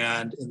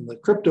 And in the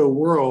crypto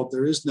world,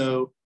 there is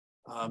no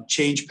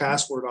change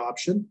password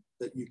option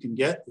that you can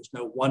get. There's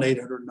no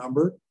 1-800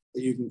 number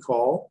that you can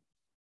call.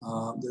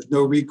 There's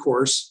no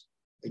recourse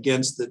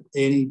against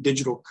any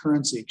digital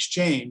currency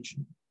exchange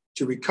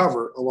to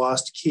recover a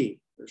lost key.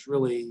 There's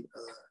really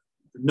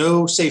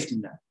no safety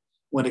net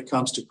when it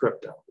comes to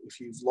crypto. If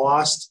you've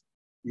lost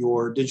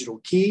your digital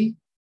key,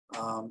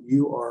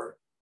 you are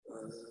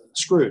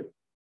screwed.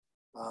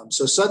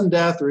 So sudden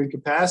death or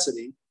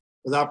incapacity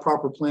without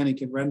proper planning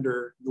can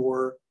render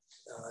your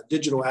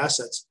digital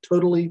assets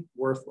totally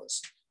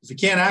worthless. If you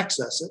can't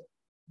access it,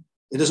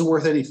 it isn't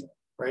worth anything,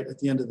 right? At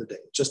the end of the day,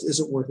 it just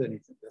isn't worth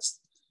anything.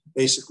 That's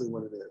basically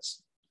what it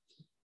is.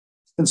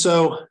 And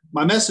so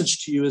my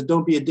message to you is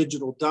don't be a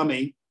digital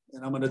dummy.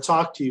 And I'm going to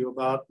talk to you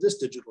about this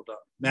digital dummy,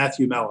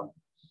 Matthew Mellon,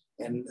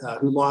 and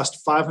who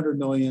lost $500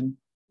 million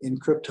in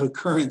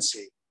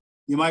cryptocurrency.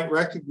 You might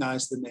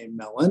recognize the name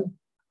Mellon.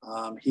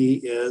 He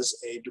is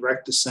a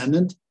direct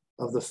descendant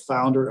of the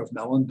founder of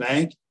Mellon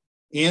Bank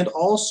and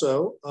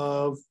also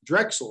of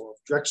Drexel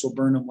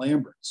Burnham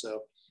Lambert.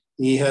 So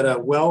he had a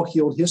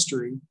well-heeled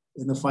history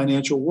in the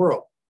financial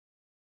world.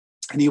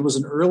 And he was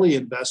an early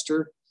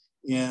investor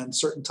in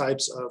certain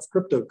types of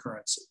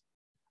cryptocurrency.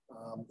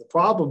 The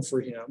problem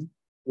for him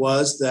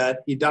was that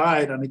he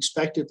died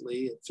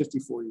unexpectedly at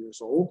 54 years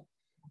old.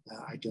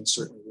 I can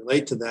certainly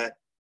relate to that,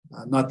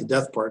 not the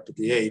death part, but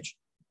the age.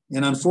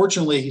 And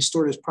unfortunately, he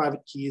stored his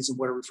private keys in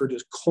what are referred to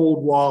as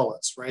cold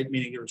wallets, right?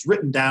 Meaning it was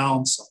written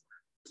down somewhere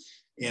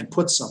and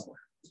put somewhere.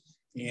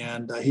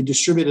 And he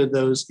distributed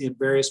those in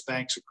various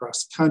banks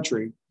across the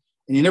country.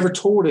 And he never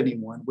told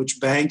anyone which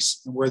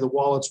banks and where the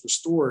wallets were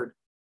stored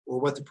or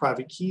what the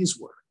private keys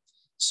were.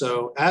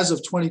 So as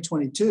of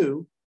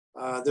 2022,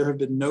 there have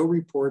been no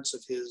reports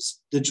of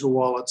his digital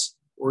wallets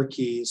or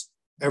keys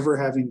ever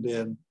having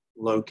been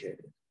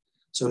located.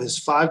 So his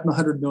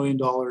 $500 million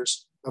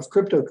of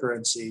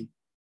cryptocurrency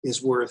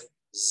is worth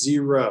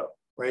zero,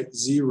 right?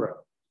 Zero,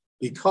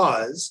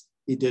 because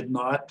he did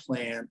not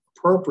plan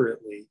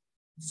appropriately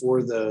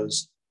for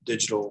those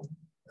digital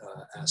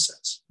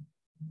assets.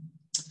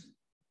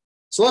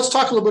 So let's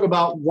talk a little bit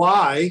about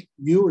why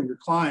you or your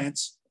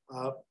clients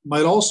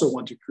might also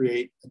want to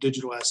create a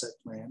digital asset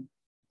plan,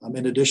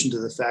 in addition to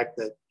the fact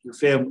that your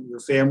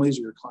families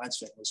or your clients'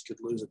 families could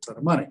lose a ton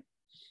of money.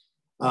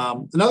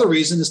 Another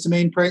reason is to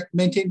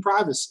maintain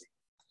privacy.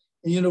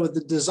 And, you know,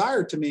 the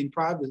desire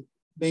to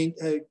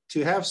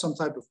to have some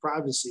type of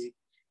privacy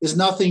is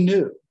nothing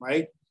new,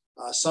 right?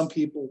 Some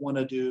people want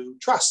to do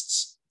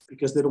trusts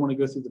because they don't want to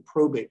go through the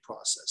probate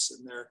process.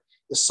 And there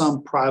is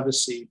some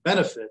privacy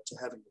benefit to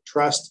having a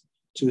trust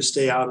to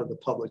stay out of the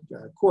public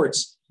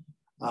courts.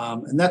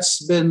 And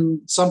that's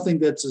been something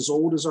that's as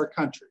old as our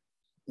country.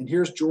 And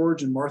here's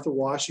George and Martha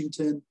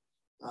Washington.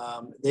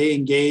 They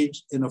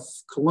engaged in a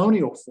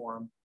colonial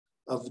form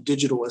of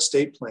digital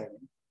estate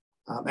planning.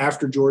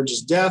 After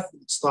George's death,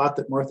 it's thought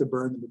that Martha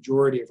burned the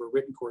majority of her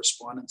written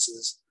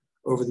correspondences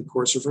over the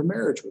course of her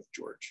marriage with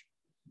George.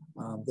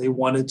 They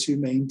wanted to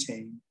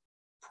maintain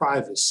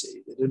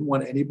privacy. They didn't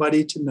want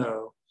anybody to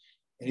know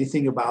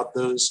anything about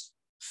those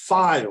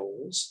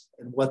files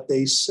and what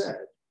they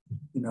said,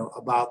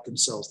 about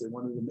themselves. They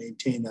wanted to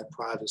maintain that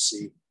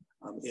privacy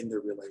in their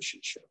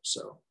relationship.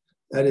 So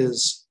that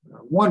is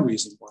one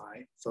reason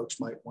why folks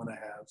might want to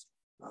have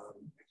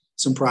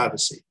some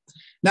privacy.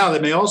 Now,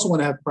 they may also want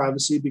to have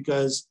privacy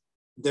because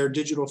their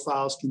digital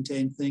files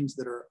contain things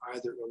that are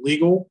either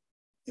illegal,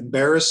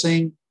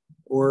 embarrassing,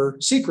 or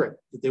secret,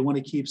 that they want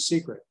to keep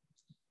secret.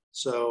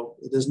 So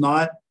it is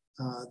not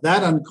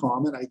that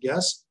uncommon, I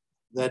guess,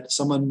 that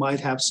someone might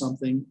have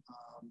something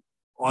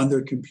on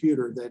their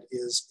computer that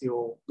is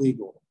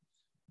illegal.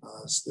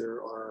 So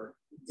there are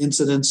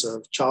incidents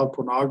of child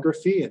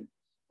pornography, and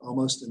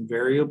almost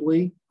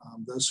invariably,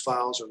 those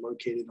files are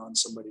located on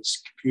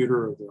somebody's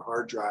computer or their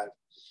hard drive.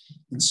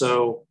 And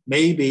so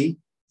maybe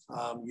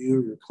you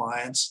or your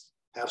clients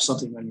have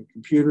something on your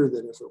computer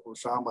that, if it were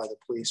found by the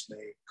police,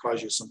 may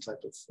cause you some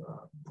type of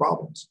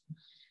problems.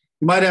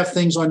 You might have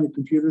things on your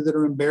computer that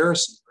are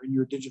embarrassing, or in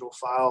your digital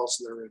files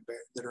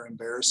that are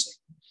embarrassing.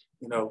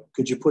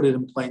 Could you put it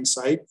in plain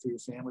sight for your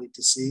family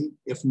to see?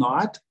 If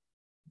not,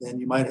 then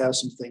you might have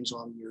some things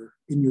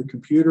in your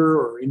computer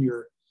or in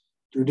your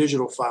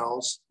digital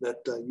files that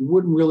you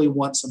wouldn't really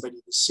want somebody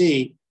to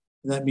see.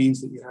 And that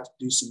means that you have to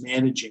do some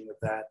managing of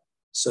that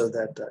so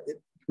that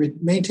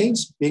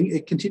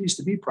it continues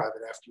to be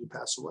private after you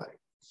pass away.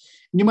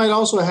 And you might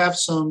also have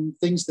some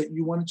things that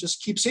you want to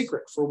just keep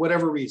secret for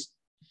whatever reason.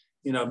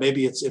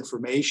 Maybe it's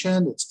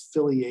information, it's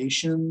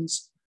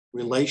affiliations,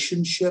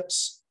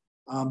 relationships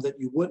that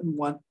you wouldn't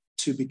want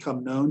to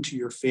become known to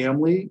your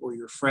family or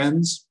your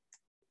friends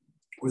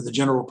or the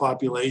general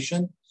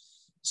population.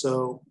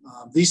 So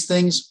these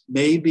things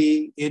may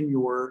be in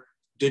your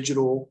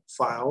digital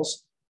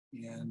files,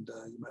 and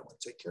you might want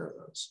to take care of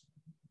those.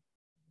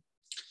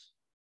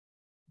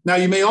 Now,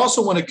 you may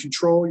also want to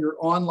control your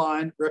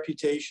online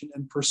reputation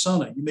and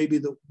persona. You may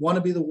want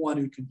to be the one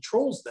who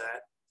controls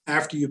that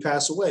after you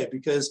pass away,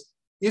 because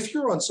if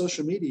you're on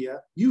social media,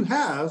 you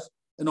have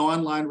an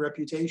online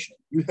reputation.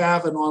 You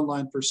have an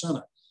online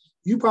persona.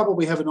 You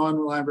probably have an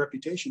online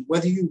reputation,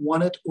 whether you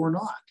want it or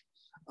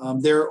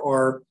not. There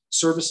are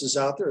services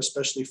out there,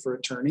 especially for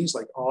attorneys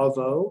like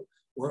Avvo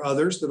or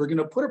others, that are going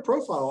to put a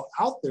profile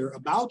out there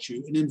about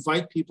you and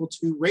invite people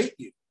to rate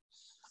you.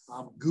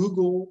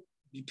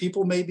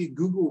 People may be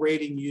Google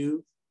rating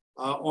you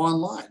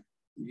online.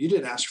 You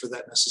didn't ask for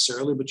that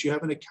necessarily, but you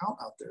have an account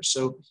out there.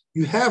 So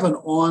you have an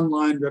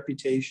online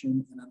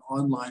reputation and an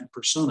online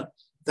persona.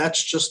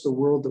 That's just the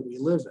world that we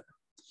live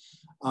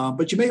in.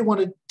 But you may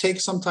want to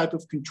take some type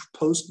of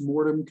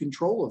post-mortem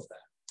control of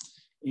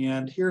that.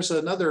 And here's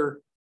another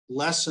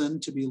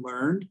lesson to be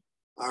learned.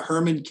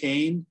 Herman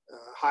Cain,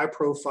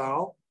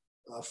 high-profile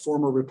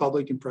former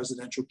Republican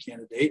presidential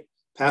candidate,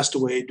 passed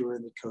away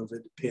during the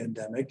COVID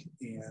pandemic.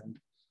 And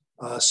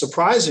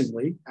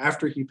surprisingly,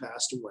 after he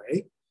passed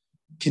away,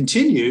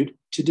 continued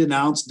to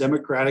denounce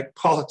Democratic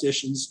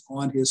politicians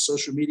on his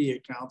social media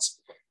accounts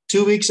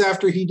 2 weeks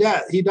after he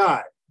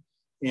died.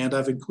 And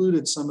I've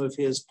included some of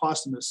his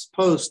posthumous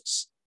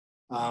posts.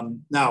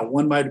 Now,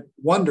 one might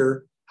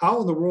wonder,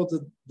 how in the world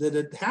did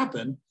it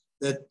happen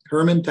that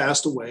Herman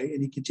passed away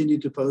and he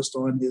continued to post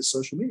on his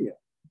social media?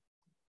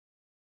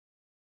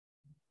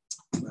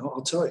 Well,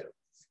 I'll tell you.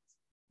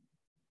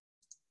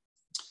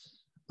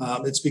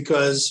 It's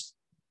because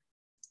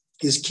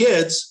his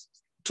kids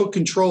took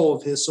control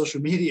of his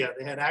social media.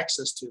 They had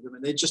access to them,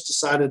 and they just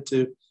decided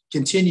to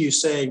continue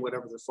saying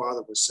whatever their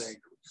father was saying,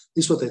 at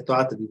least what they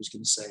thought that he was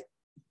going to say,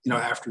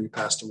 after he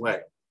passed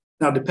away.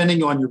 Now,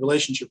 depending on your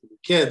relationship with your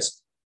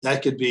kids,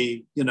 that could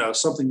be,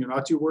 something you're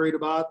not too worried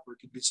about, or it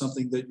could be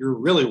something that you're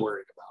really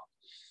worried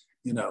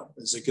about.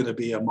 Is it going to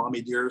be a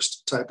mommy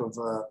dearest type of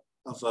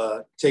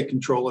take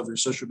control of your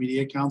social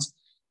media accounts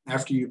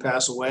after you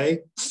pass away?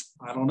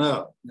 I don't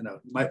know. You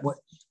might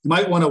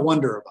want to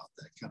wonder about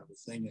that kind of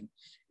a thing,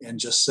 and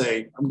just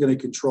say, I'm going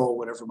to control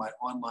whatever my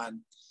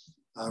online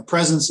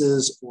presence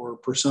is or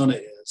persona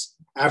is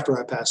after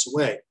I pass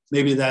away.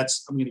 Maybe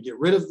that's, I'm going to get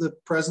rid of the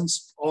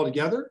presence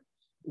altogether,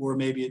 or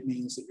maybe it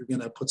means that you're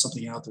going to put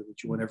something out there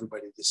that you want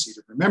everybody to see,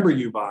 to remember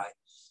you by,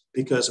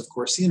 because of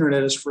course the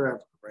internet is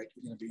forever, right?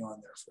 You're going to be on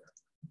there forever.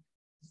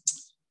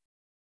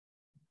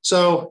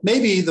 So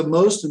maybe the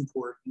most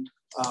important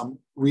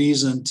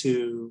reason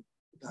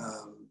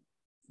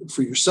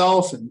for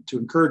yourself and to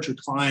encourage your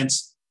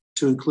clients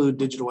to include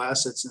digital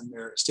assets in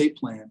their estate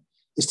plan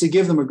is to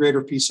give them a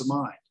greater peace of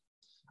mind.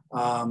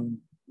 And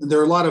there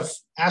are a lot of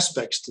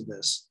aspects to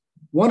this,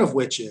 one of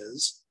which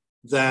is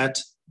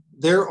that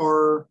there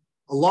are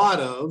a lot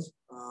of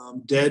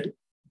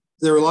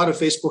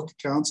Facebook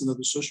accounts and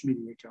other social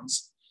media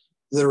accounts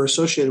that are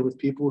associated with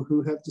people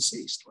who have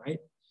deceased, right?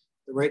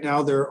 Right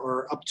now, there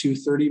are up to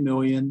 30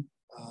 million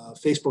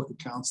Facebook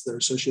accounts that are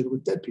associated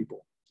with dead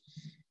people,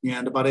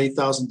 and about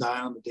 8,000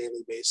 die on a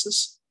daily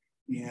basis.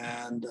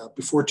 And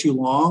before too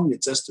long,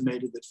 it's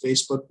estimated that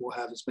Facebook will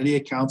have as many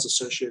accounts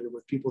associated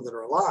with people that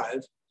are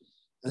alive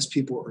as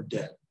people are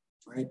dead,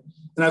 right?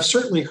 And I've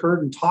certainly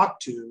heard and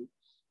talked to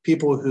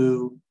people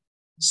who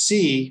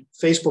see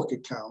Facebook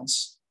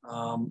accounts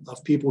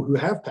of people who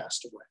have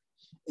passed away,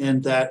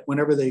 and that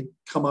whenever they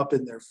come up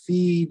in their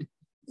feed,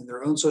 in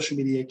their own social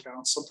media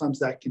accounts, sometimes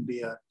that can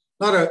be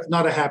not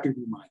a happy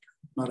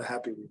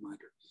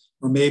reminder,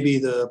 or maybe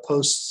the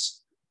posts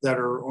that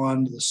are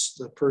on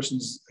the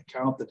person's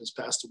account that has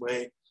passed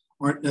away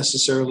aren't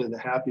necessarily the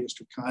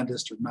happiest or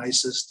kindest or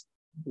nicest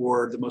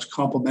or the most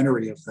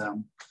complimentary of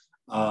them,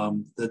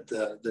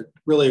 that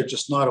really are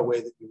just not a way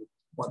that you would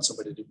want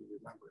somebody to be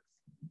remembered.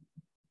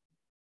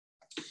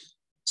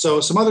 So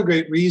some other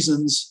great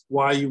reasons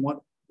why you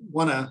want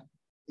to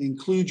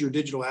include your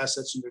digital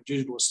assets in your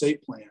digital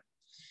estate plan.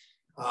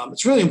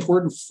 It's really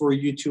important for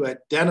you to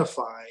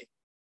identify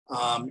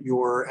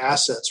your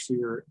assets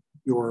for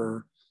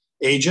your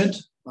agent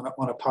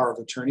on a power of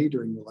attorney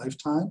during your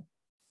lifetime,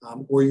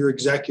 or your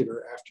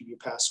executor after you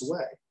pass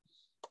away.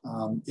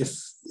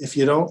 If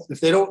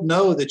they don't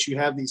know that you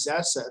have these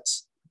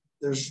assets,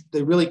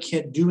 they really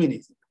can't do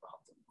anything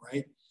about them,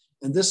 right?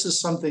 And this is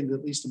something that,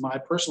 at least in my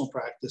personal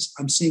practice,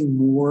 I'm seeing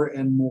more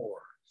and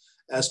more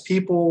as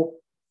people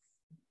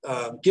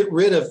get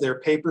rid of their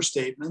paper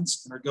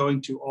statements and are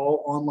going to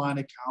all online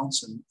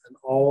accounts and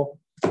all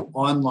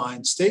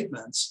online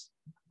statements.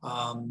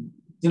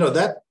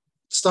 That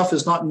stuff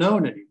is not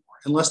known anymore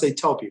unless they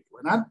tell people.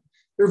 And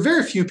there are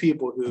very few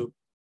people who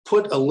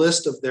put a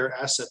list of their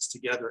assets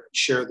together and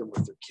share them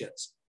with their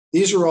kids.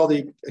 These are all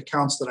the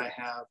accounts that I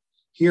have.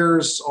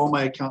 Here's all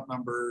my account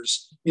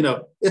numbers.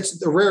 It's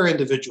the rare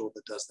individual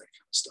that does that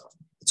kind of stuff.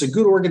 It's a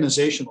good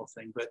organizational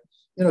thing, but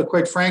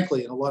quite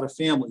frankly, in a lot of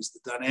families,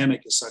 the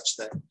dynamic is such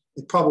that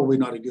it's probably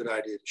not a good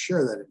idea to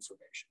share that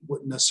information. It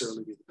wouldn't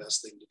necessarily be the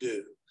best thing to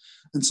do.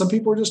 And some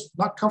people are just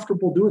not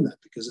comfortable doing that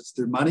because it's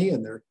their money,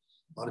 and a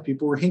lot of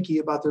people are hinky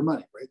about their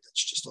money, right?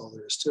 That's just all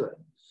there is to it.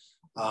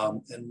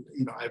 I'm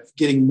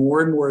getting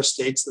more and more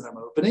estates that I'm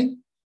opening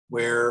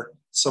where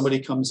somebody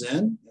comes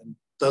in and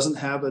doesn't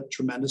have a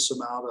tremendous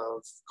amount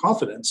of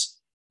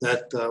confidence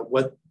that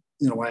when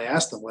I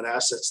ask them what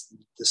assets the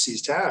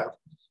deceased have,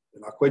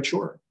 they're not quite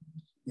sure.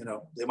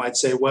 They might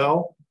say,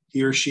 well,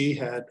 he or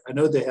she I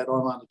know they had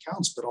online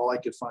accounts, but all I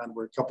could find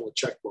were a couple of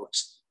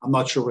checkbooks. I'm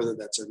not sure whether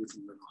that's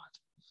everything or not.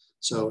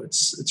 So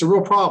it's a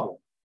real problem.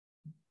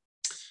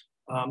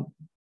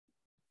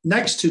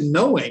 Next to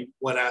knowing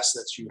what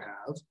assets you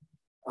have,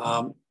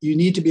 you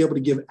need to be able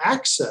to give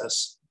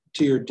access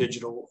to your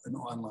digital and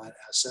online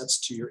assets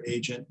to your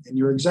agent and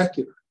your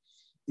executor.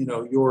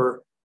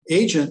 Your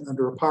agent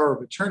under a power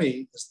of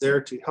attorney is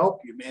there to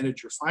help you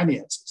manage your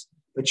finances,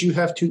 but you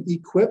have to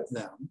equip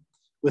them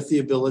with the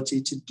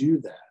ability to do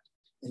that.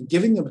 And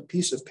giving them a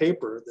piece of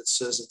paper that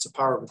says it's a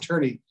power of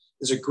attorney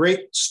is a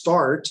great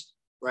start,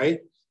 right?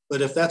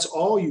 But if that's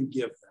all you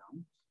give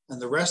them, and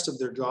the rest of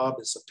their job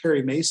is a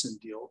Perry Mason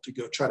deal to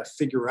go try to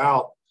figure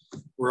out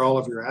where all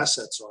of your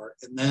assets are,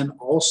 and then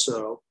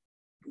also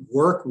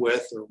work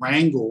with or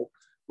wrangle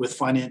with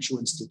financial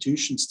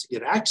institutions to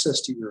get access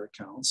to your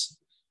accounts,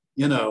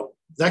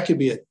 that could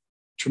be a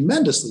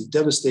tremendously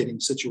devastating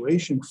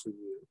situation for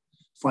you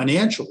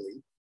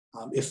financially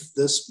if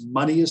this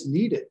money is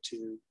needed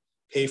to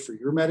pay for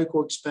your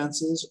medical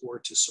expenses or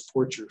to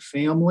support your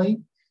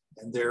family.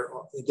 And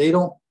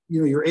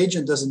your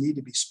agent doesn't need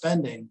to be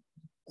spending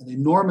an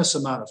enormous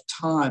amount of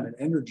time and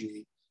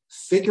energy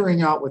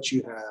figuring out what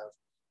you have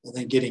and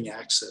then getting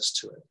access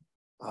to it.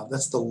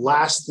 That's the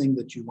last thing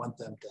that you want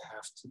them to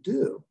have to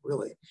do,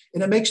 really.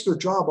 And it makes their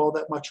job all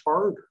that much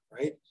harder,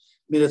 right?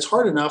 I mean, it's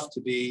hard enough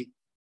to be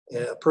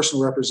a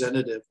personal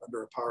representative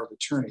under a power of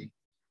attorney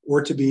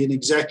or to be an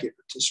executor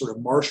to sort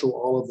of marshal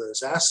all of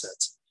those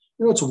assets.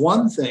 It's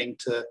one thing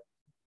to,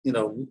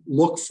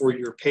 look for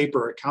your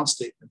paper account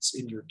statements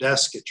in your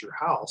desk at your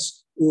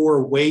house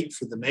or wait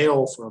for the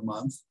mail for a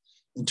month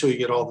until you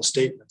get all the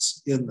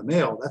statements in the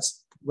mail.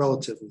 That's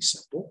relatively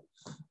simple.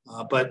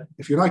 But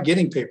if you're not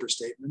getting paper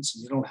statements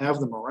and you don't have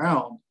them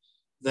around,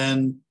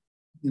 then,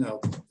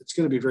 it's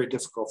going to be very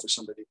difficult for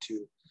somebody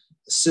to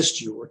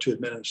assist you or to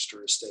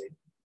administer a estate.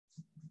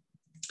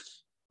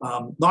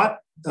 Not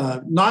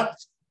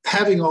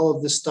having all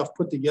of this stuff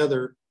put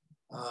together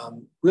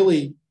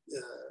really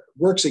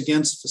works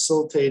against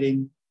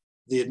facilitating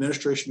the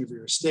administration of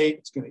your estate.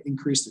 It's going to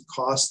increase the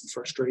cost and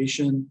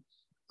frustration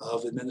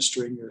of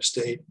administering your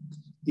estate.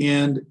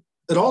 And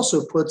it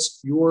also puts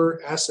your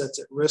assets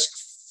at risk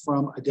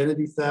from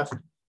identity theft,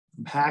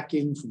 from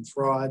hacking, from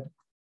fraud.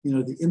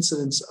 The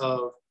incidence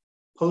of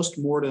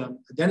post-mortem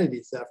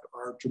identity theft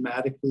are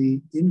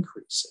dramatically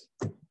increasing.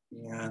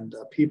 And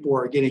people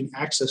are getting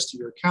access to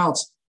your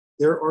accounts.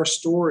 There are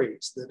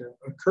stories that have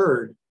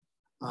occurred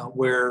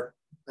where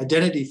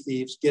identity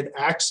thieves get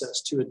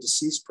access to a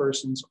deceased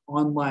person's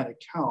online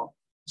account,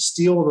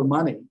 steal the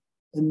money,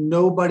 and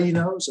nobody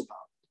knows about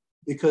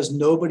it because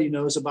nobody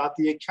knows about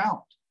the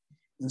account.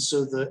 And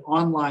so the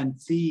online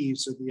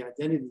thieves or the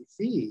identity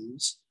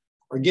thieves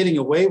are getting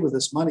away with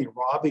this money,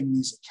 robbing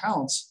these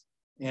accounts,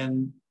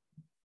 and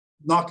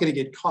not going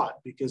to get caught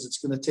because it's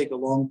going to take a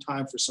long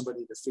time for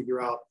somebody to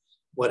figure out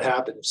what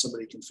happened, if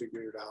somebody can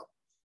figure it out,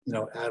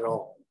 at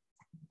all.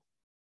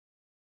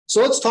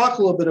 So let's talk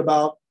a little bit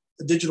about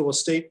the digital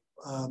estate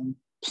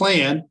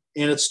plan,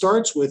 and it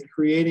starts with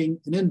creating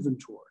an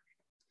inventory.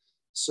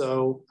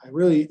 So I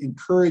really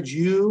encourage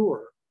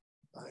you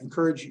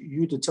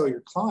to tell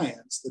your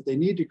clients that they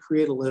need to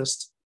create a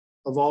list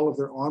of all of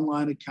their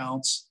online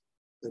accounts,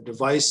 their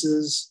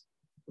devices,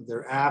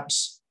 their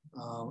apps,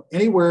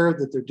 anywhere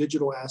that their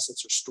digital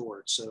assets are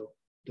stored. So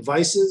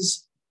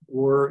devices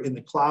or in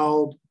the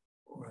cloud,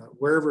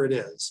 wherever it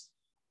is.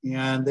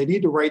 And they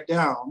need to write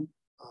down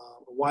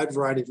a wide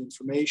variety of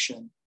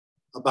information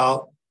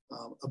about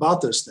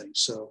those things.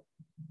 So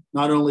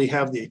not only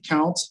have the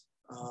account,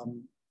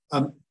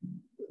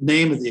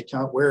 name of the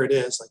account, where it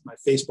is, like my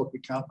Facebook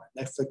account,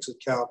 my Netflix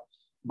account,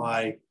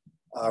 my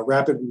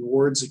Rapid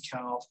Rewards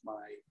account,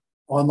 my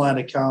online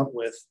account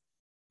with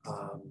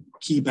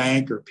Key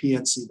Bank or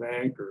PNC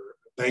Bank or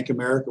Bank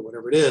America,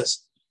 whatever it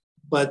is.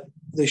 But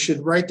they should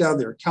write down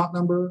their account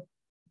number,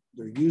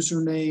 their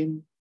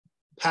username,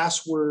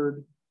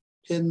 password,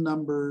 PIN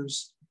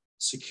numbers,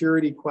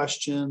 security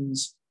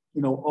questions,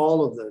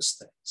 all of those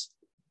things.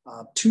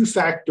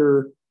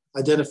 Two-factor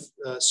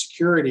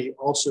security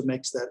also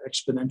makes that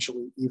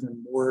exponentially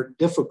even more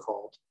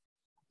difficult.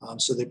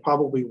 So they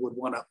probably would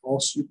want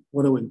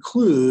to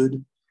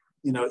include,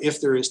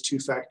 if there is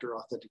two-factor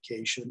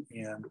authentication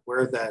and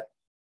where that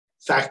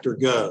factor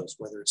goes,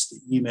 whether it's the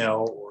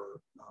email or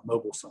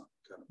mobile phone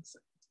kind of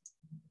thing.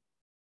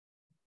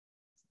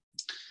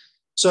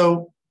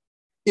 So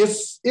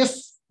if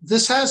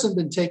this hasn't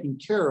been taken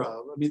care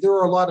of, there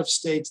are a lot of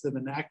states that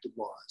have enacted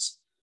laws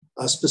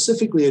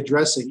specifically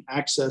addressing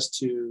access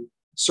to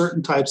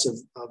certain types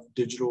of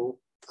digital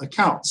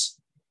accounts.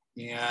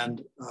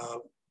 And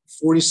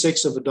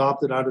 46 have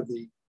adopted out of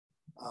the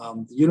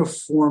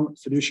Uniform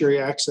Fiduciary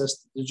Access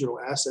to Digital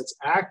Assets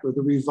Act, or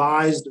the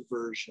revised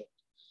version,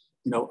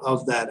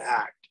 of that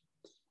act.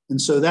 And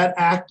so that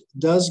act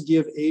does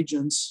give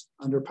agents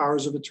under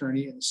powers of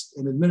attorney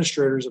and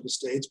administrators of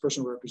estates,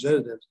 personal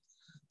representatives,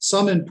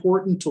 some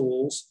important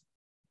tools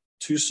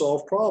to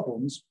solve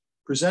problems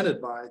presented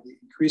by the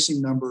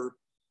increasing number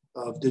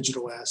of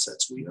digital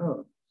assets we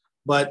own.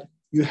 But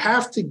you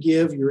have to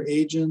give your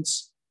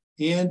agents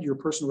and your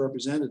personal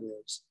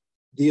representatives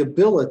the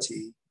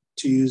ability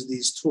to use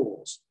these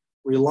tools.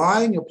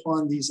 Relying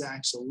upon these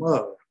acts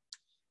alone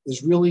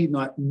is really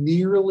not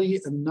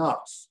nearly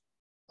enough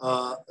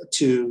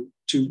to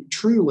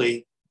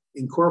truly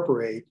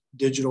incorporate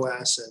digital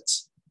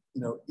assets,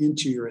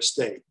 into your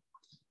estate.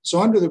 So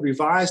under the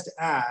revised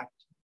act,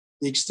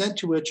 the extent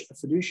to which a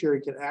fiduciary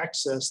can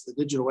access the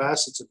digital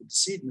assets of a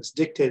decedent is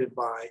dictated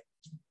by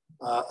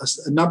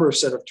a number of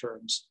set of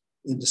terms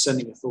in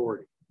descending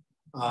authority.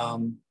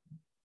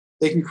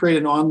 They can create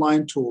an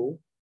online tool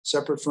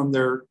separate from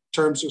their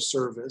terms of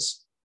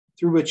service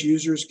through which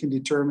users can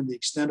determine the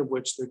extent of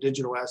which their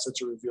digital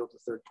assets are revealed to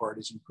third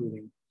parties,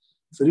 including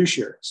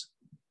fiduciaries.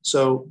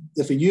 So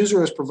if a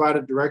user has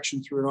provided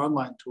direction through an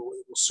online tool,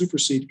 it will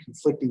supersede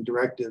conflicting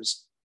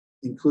directives,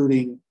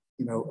 including,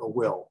 a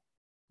will.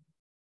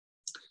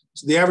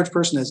 So the average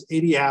person has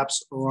 80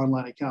 apps or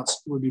online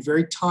accounts. It would be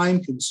very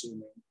time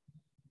consuming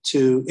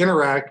to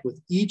interact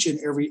with each and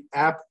every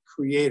app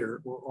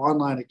creator or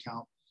online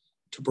account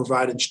to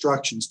provide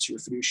instructions to your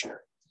fiduciary.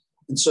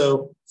 And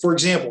so, for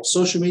example,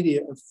 social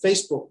media,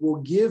 Facebook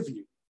will give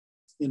you,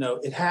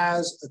 it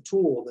has a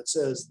tool that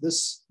says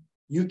this,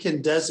 you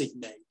can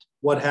designate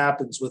what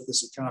happens with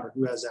this account or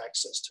who has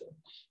access to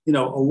it.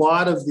 A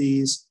lot of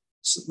these,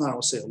 I don't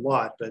want to say a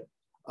lot, but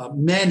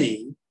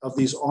many of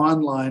these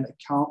online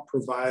account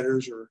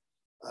providers or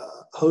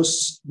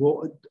hosts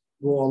will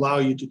allow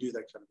you to do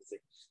that kind of thing.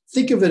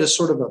 Think of it as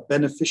sort of a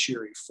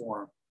beneficiary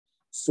form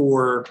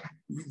for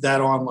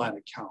that online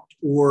account,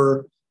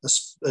 or a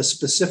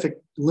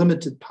specific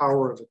limited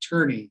power of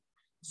attorney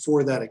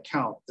for that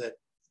account that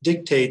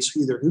dictates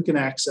either who can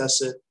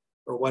access it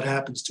or what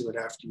happens to it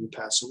after you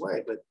pass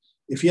away. But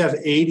if you have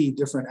 80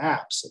 different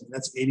apps,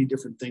 that's 80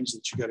 different things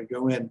that you got to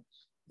go in,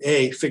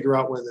 A, figure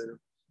out whether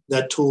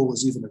that tool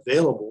is even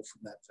available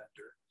from that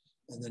vendor,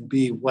 and then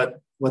B,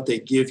 what they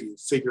give you,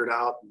 figure it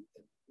out, and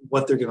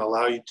what they're going to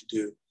allow you to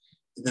do,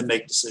 and then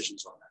make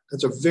decisions on that.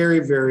 That's a very,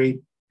 very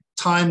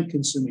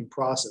time-consuming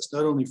process,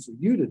 not only for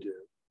you to do,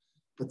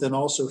 but then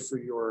also for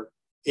your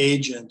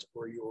agent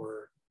or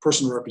your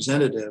personal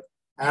representative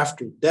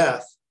after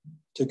death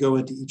to go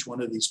into each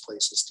one of these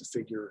places to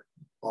figure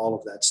all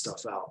of that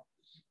stuff out.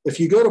 If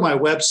you go to my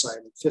website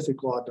at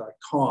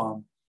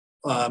fiffiklaw.com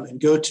and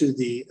go to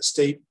the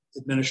estate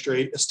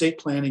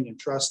planning and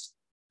trust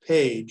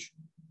page,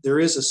 there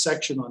is a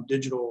section on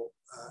digital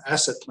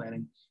asset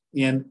planning,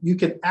 and you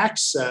can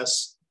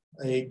access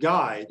a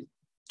guide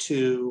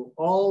to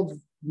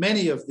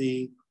many of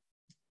the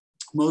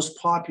most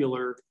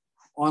popular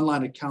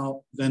online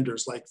account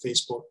vendors like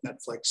Facebook,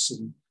 Netflix,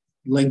 and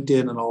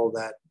LinkedIn and all of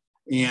that.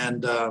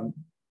 And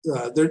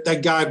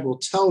that guide will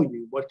tell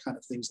you what kind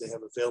of things they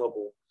have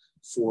available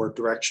for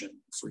direction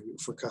for you,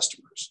 for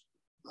customers.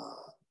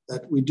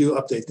 That we do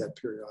update that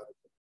periodically.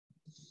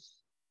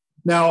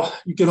 Now,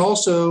 you can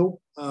also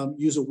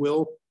use a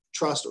will,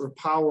 trust, or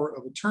power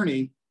of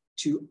attorney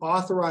to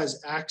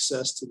authorize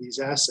access to these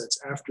assets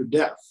after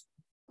death.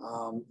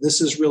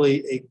 This is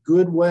really a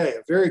good way,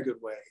 a very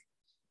good way,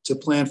 to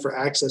plan for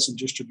access and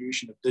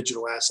distribution of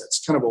digital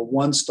assets. Kind of a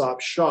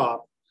one-stop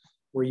shop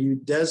where you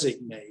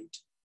designate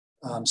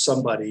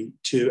somebody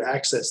to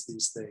access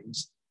these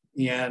things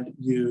and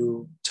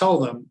you tell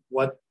them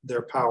what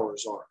their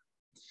powers are.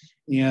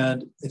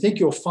 And I think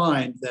you'll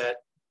find that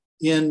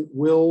in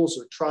wills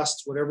or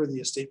trusts, whatever the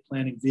estate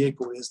planning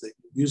vehicle is that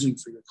you're using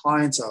for your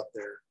clients out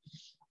there,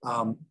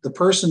 the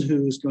person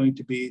who is going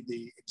to be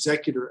the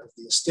executor of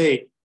the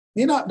estate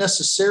may not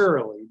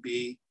necessarily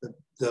be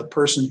the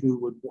person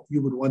who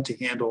you would want to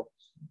handle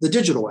the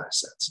digital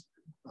assets.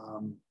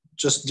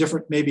 Just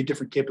different, maybe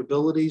different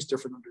capabilities,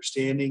 different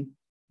understanding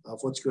of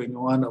what's going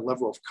on, a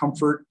level of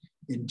comfort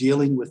in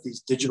dealing with these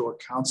digital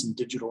accounts and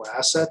digital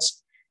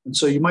assets. And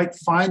so you might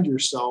find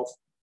yourself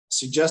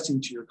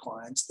suggesting to your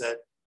clients that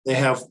they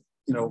have,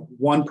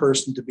 one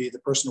person to be the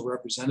personal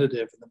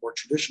representative in the more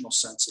traditional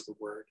sense of the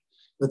word,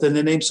 but then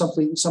they name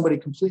somebody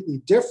completely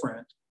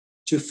different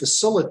to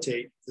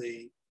facilitate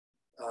the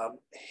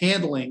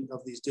handling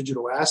of these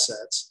digital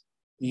assets,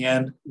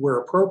 and where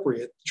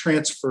appropriate,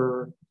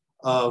 transfer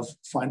of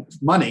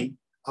money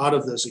out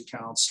of those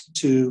accounts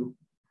to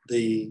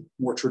the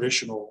more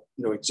traditional,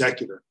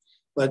 executor.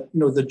 But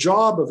the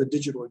job of a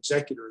digital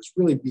executor is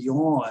really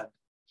beyond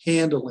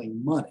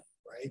handling money,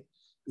 right?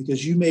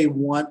 Because you may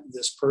want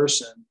this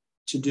person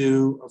to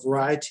do a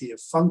variety of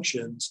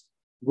functions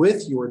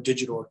with your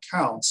digital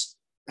accounts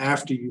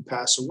after you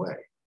pass away.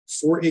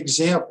 For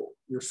example,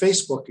 your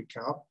Facebook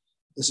account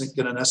isn't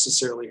going to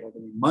necessarily have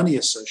any money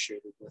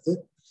associated with it,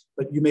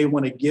 but you may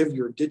want to give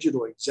your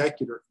digital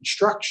executor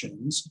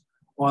instructions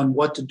on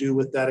what to do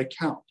with that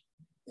account.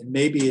 And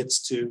maybe it's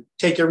to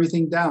take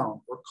everything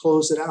down or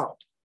close it out,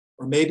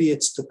 or maybe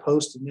it's to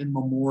post an in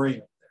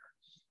memoriam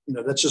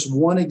there. That's just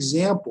one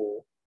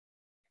example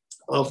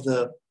of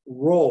the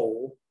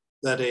role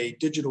that a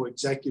digital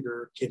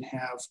executor can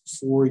have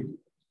for you.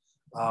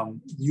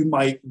 You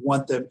might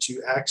want them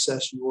to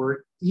access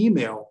your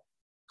email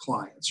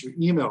clients, your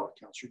email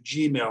accounts, your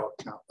Gmail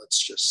account, let's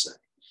just say,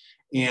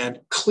 and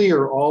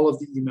clear all of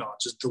the email,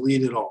 just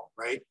delete it all,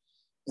 right?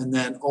 And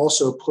then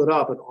also put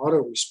up an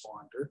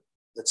autoresponder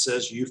that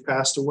says you've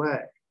passed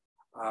away.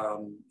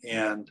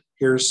 And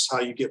here's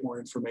how you get more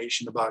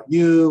information about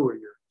you, or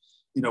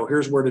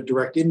here's where to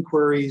direct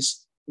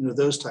inquiries,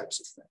 those types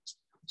of things.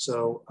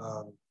 So,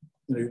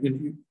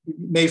 you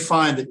may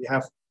find that you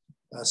have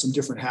some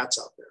different hats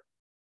out there.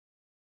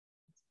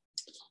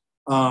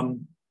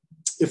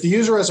 If the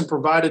user hasn't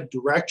provided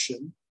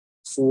direction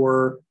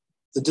for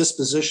the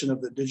disposition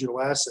of the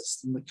digital assets,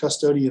 then the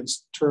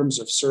custodian's terms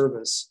of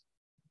service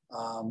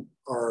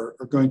are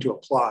going to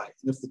apply.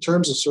 And if the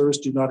terms of service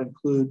do not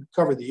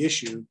cover the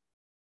issue,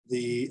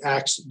 the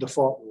Act's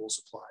default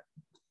rules apply.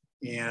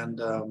 And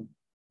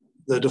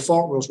the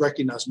default rules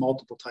recognize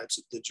multiple types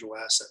of digital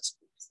assets.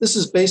 This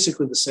is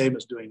basically the same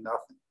as doing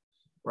nothing,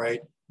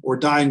 right? Or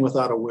dying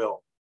without a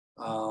will,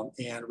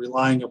 and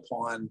relying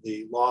upon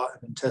the law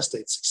of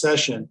intestate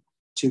succession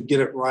to get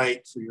it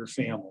right for your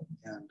family.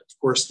 And of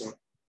course, the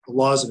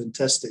laws of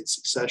intestate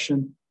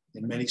succession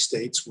in many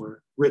states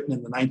were written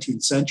in the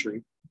 19th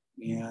century,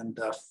 and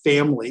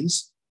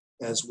families,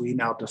 as we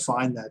now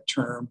define that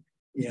term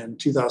in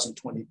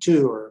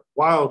 2022, are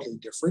wildly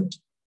different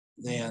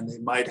than they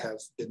might have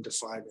been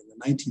defined in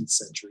the 19th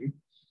century.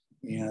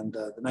 And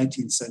the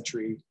 19th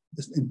century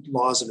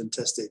laws of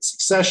intestate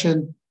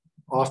succession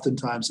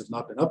oftentimes have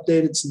not been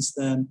updated since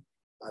then,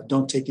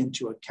 don't take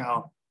into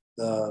account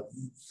the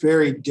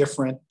very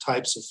different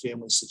types of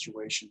family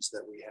situations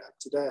that we have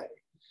today.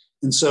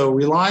 And so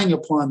relying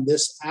upon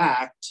this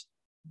act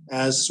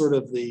as sort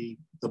of the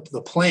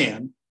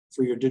plan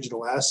for your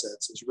digital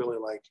assets is really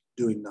like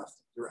doing nothing.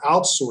 You're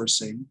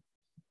outsourcing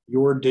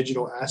your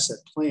digital asset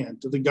plan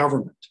to the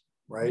government,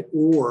 right?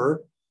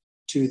 Or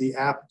to the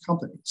app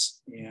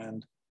companies.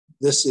 And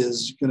this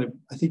is going to,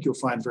 I think you'll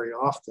find very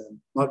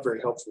often, not very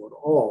helpful at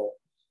all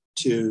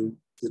to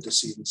the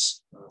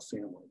decedent's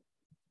family.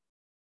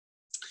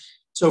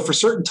 So for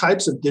certain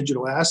types of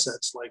digital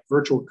assets like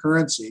virtual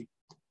currency,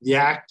 the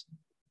Act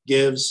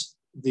gives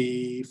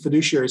the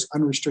fiduciaries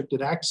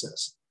unrestricted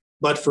access.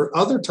 But for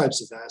other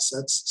types of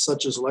assets,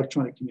 such as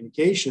electronic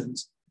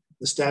communications,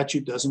 the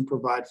statute doesn't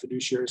provide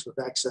fiduciaries with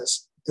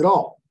access at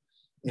all.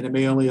 And it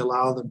may only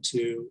allow them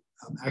to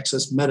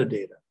access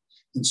metadata.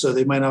 And so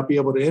they might not be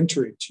able to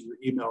enter into your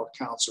email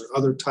accounts or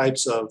other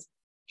types of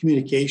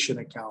communication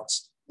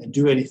accounts and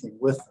do anything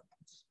with them.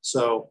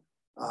 So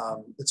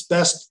it's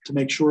best to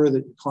make sure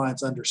that your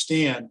clients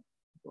understand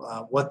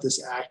what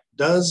this act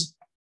does,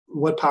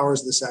 what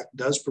powers this act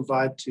does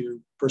provide to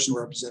personal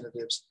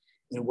representatives,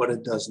 and what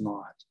it does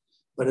not.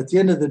 But at the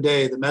end of the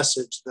day, the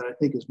message that I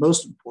think is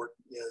most important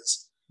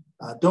is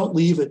don't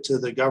leave it to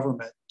the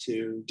government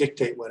to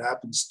dictate what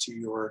happens to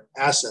your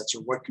assets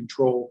or what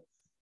control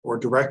or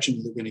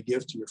direction they're going to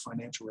give to your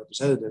financial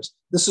representatives.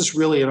 This is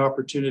really an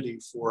opportunity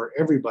for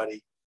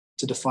everybody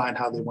to define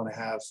how they want to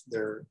have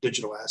their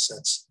digital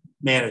assets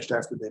managed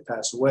after they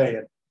pass away.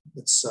 And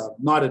it's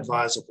not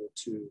advisable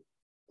to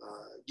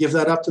give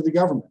that up to the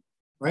government,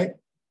 right?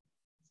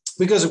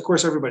 Because, of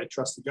course, everybody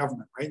trusts the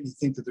government, right? And they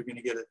think that they're going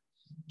to get it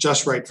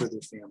just right for their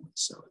family.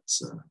 So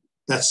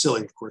that's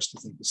silly, of course, to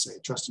say.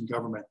 Trust in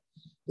government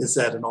is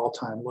at an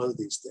all-time low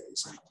these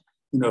days.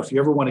 And, if you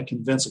ever want to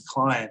convince a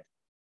client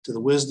to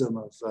the wisdom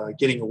of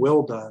getting a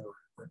will done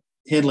or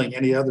handling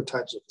any other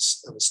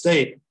types of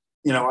estate,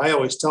 I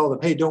always tell them,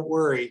 hey, don't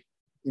worry.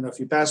 If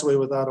you pass away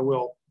without a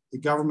will, the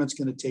government's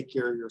going to take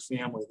care of your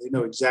family. They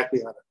know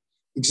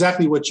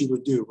exactly what you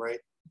would do, right?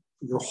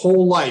 Your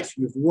whole life,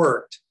 you've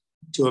worked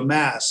to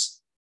amass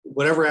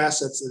whatever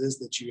assets it is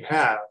that you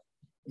have,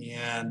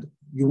 and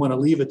you want to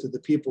leave it to the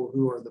people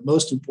who are the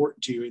most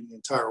important to you in the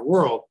entire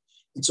world.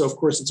 And so, of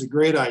course, it's a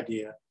great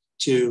idea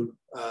to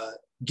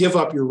give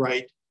up your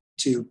right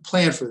to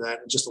plan for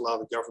that and just allow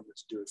the government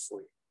to do it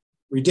for you.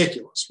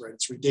 Ridiculous, right?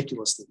 It's a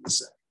ridiculous thing to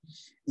say.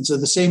 And so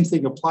the same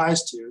thing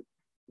applies to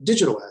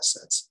digital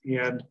assets.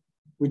 And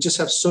we just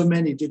have so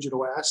many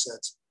digital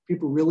assets.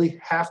 People really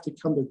have to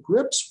come to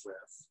grips with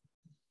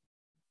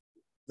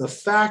the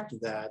fact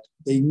that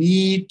they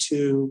need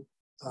to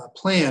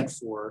plan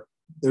for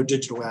their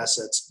digital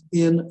assets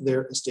in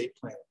their estate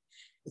planning.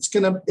 It's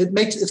going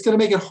to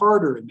make it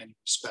harder in many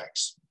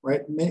respects,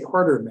 right?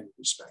 Harder in many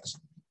respects,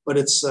 but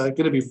it's going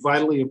to be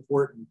vitally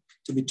important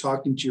to be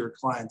talking to your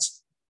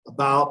clients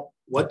about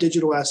what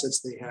digital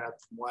assets they have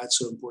and why it's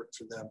so important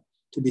for them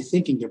to be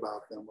thinking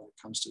about them when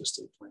it comes to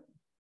estate planning.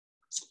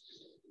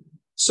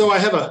 So I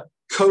have a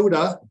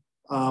coda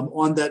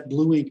on that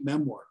Blue Ink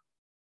memoir.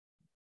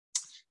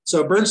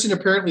 So Bernstein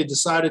apparently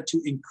decided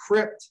to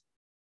encrypt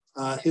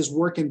his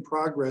work in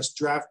progress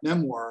draft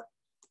memoir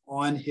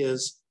on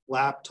his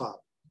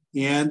laptop.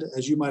 And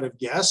as you might have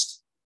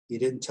guessed, he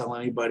didn't tell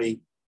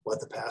anybody what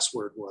the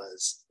password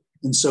was.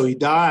 And so he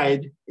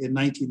died in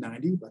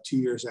 1990, about 2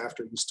 years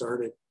after he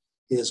started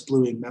his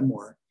Blue Ink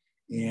memoir.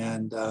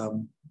 And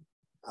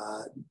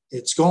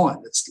it's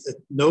gone.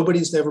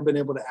 Nobody's ever been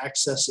able to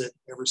access it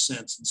ever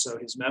since. And so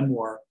his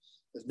memoir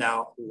is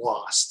now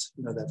lost.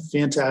 That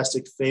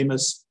fantastic,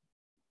 famous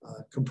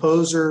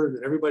composer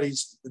that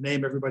the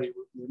name everybody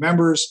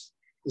remembers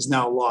is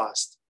now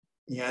lost.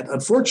 And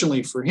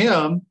unfortunately for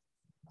him,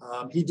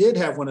 he did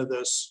have one of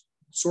those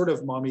sort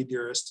of mommy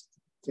dearest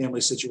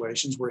family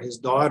situations where his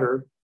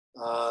daughter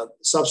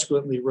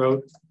subsequently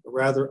wrote a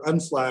rather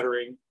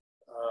unflattering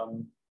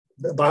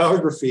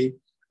biography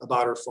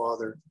about her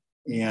father.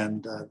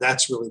 And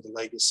that's really the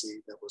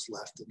legacy that was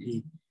left. And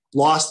he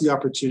lost the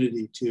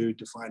opportunity to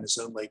define his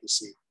own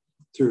legacy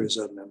through his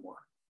own memoir.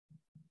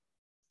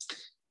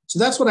 So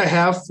that's what I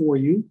have for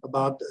you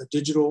about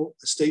digital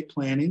estate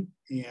planning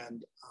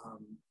and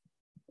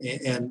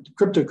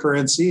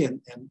cryptocurrency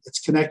and its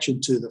connection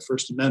to the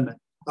First Amendment.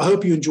 I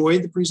hope you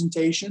enjoyed the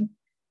presentation.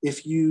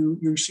 If you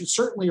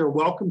certainly are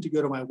welcome to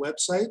go to my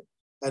website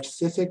at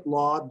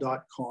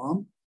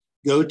fiffiklaw.com.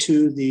 Go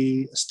to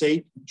the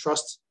estate and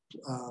trust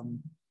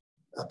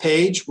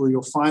page where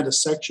you'll find a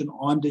section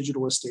on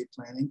digital estate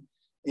planning.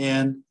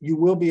 And you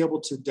will be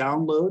able to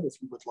download, if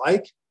you would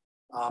like,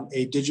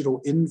 a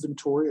digital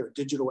inventory or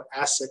digital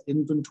asset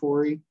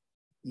inventory.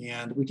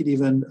 And we could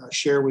even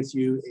share with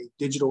you a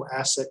digital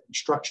asset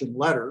instruction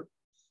letter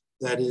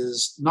that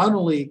is not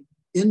only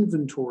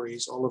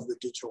inventories all of the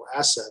digital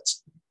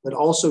assets, but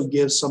also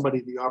gives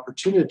somebody the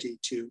opportunity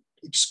to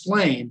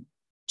explain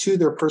to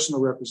their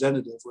personal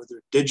representative or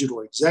their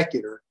digital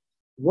executor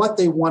what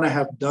they want to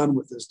have done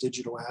with those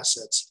digital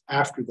assets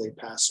after they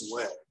pass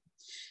away.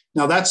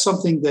 Now, that's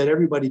something that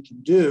everybody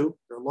can do.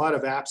 There are a lot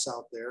of apps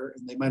out there,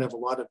 and they might have a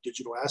lot of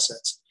digital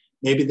assets.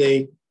 Maybe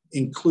they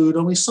include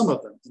only some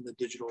of them in the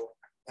digital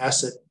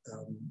asset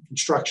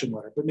instruction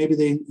letter, but maybe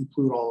they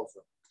include all of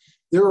them.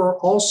 There are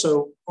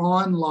also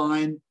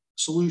online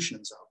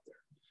solutions out there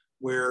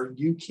where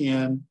you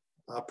can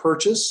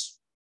purchase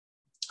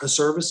a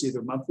service,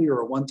 either monthly or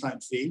a one-time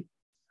fee,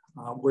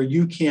 where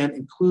you can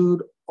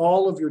include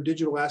all of your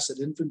digital asset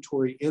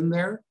inventory in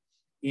there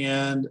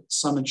and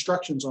some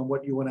instructions on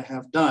what you want to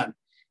have done.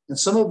 And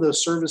some of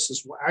those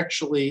services will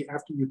actually,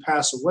 after you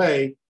pass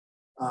away,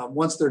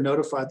 once they're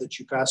notified that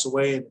you pass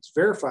away and it's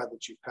verified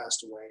that you've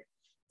passed away,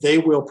 they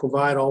will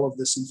provide all of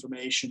this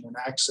information and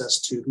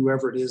access to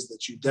whoever it is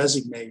that you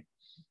designate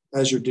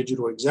as your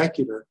digital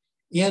executor.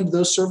 And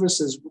those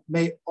services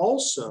may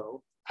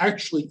also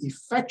actually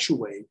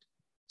effectuate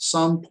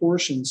some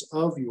portions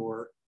of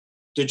your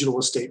digital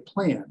estate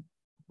plan.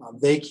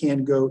 They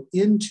can go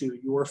into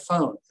your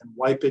phone and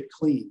wipe it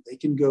clean. They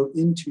can go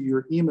into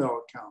your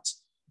email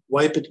accounts,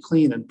 wipe it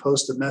clean and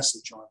post a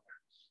message on there.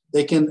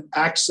 They can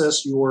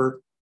access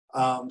your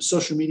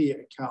social media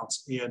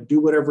accounts and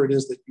do whatever it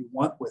is that you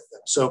want with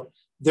them. So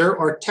there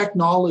are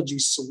technology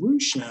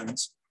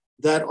solutions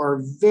that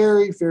are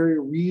very, very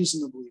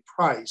reasonably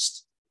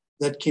priced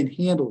that can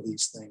handle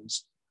these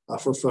things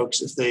for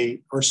folks if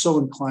they are so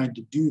inclined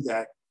to do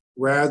that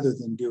rather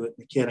than do it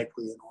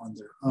mechanically and on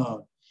their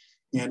own.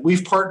 And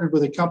we've partnered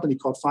with a company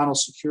called Final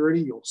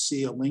Security. You'll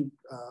see a link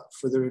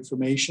for their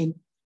information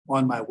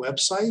on my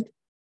website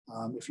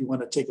if you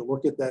want to take a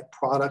look at that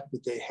product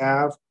that they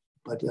have.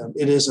 But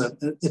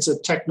it's a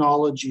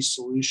technology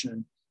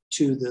solution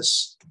to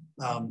this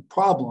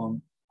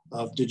problem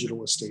of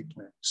digital estate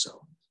planning.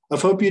 So I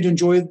hope you'd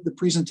enjoyed the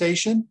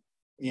presentation,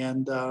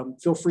 and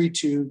feel free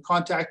to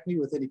contact me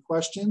with any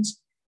questions.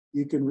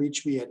 You can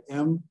reach me at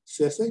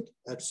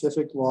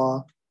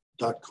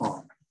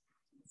mfiffik@fiffiklaw.com.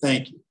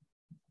 Thank you.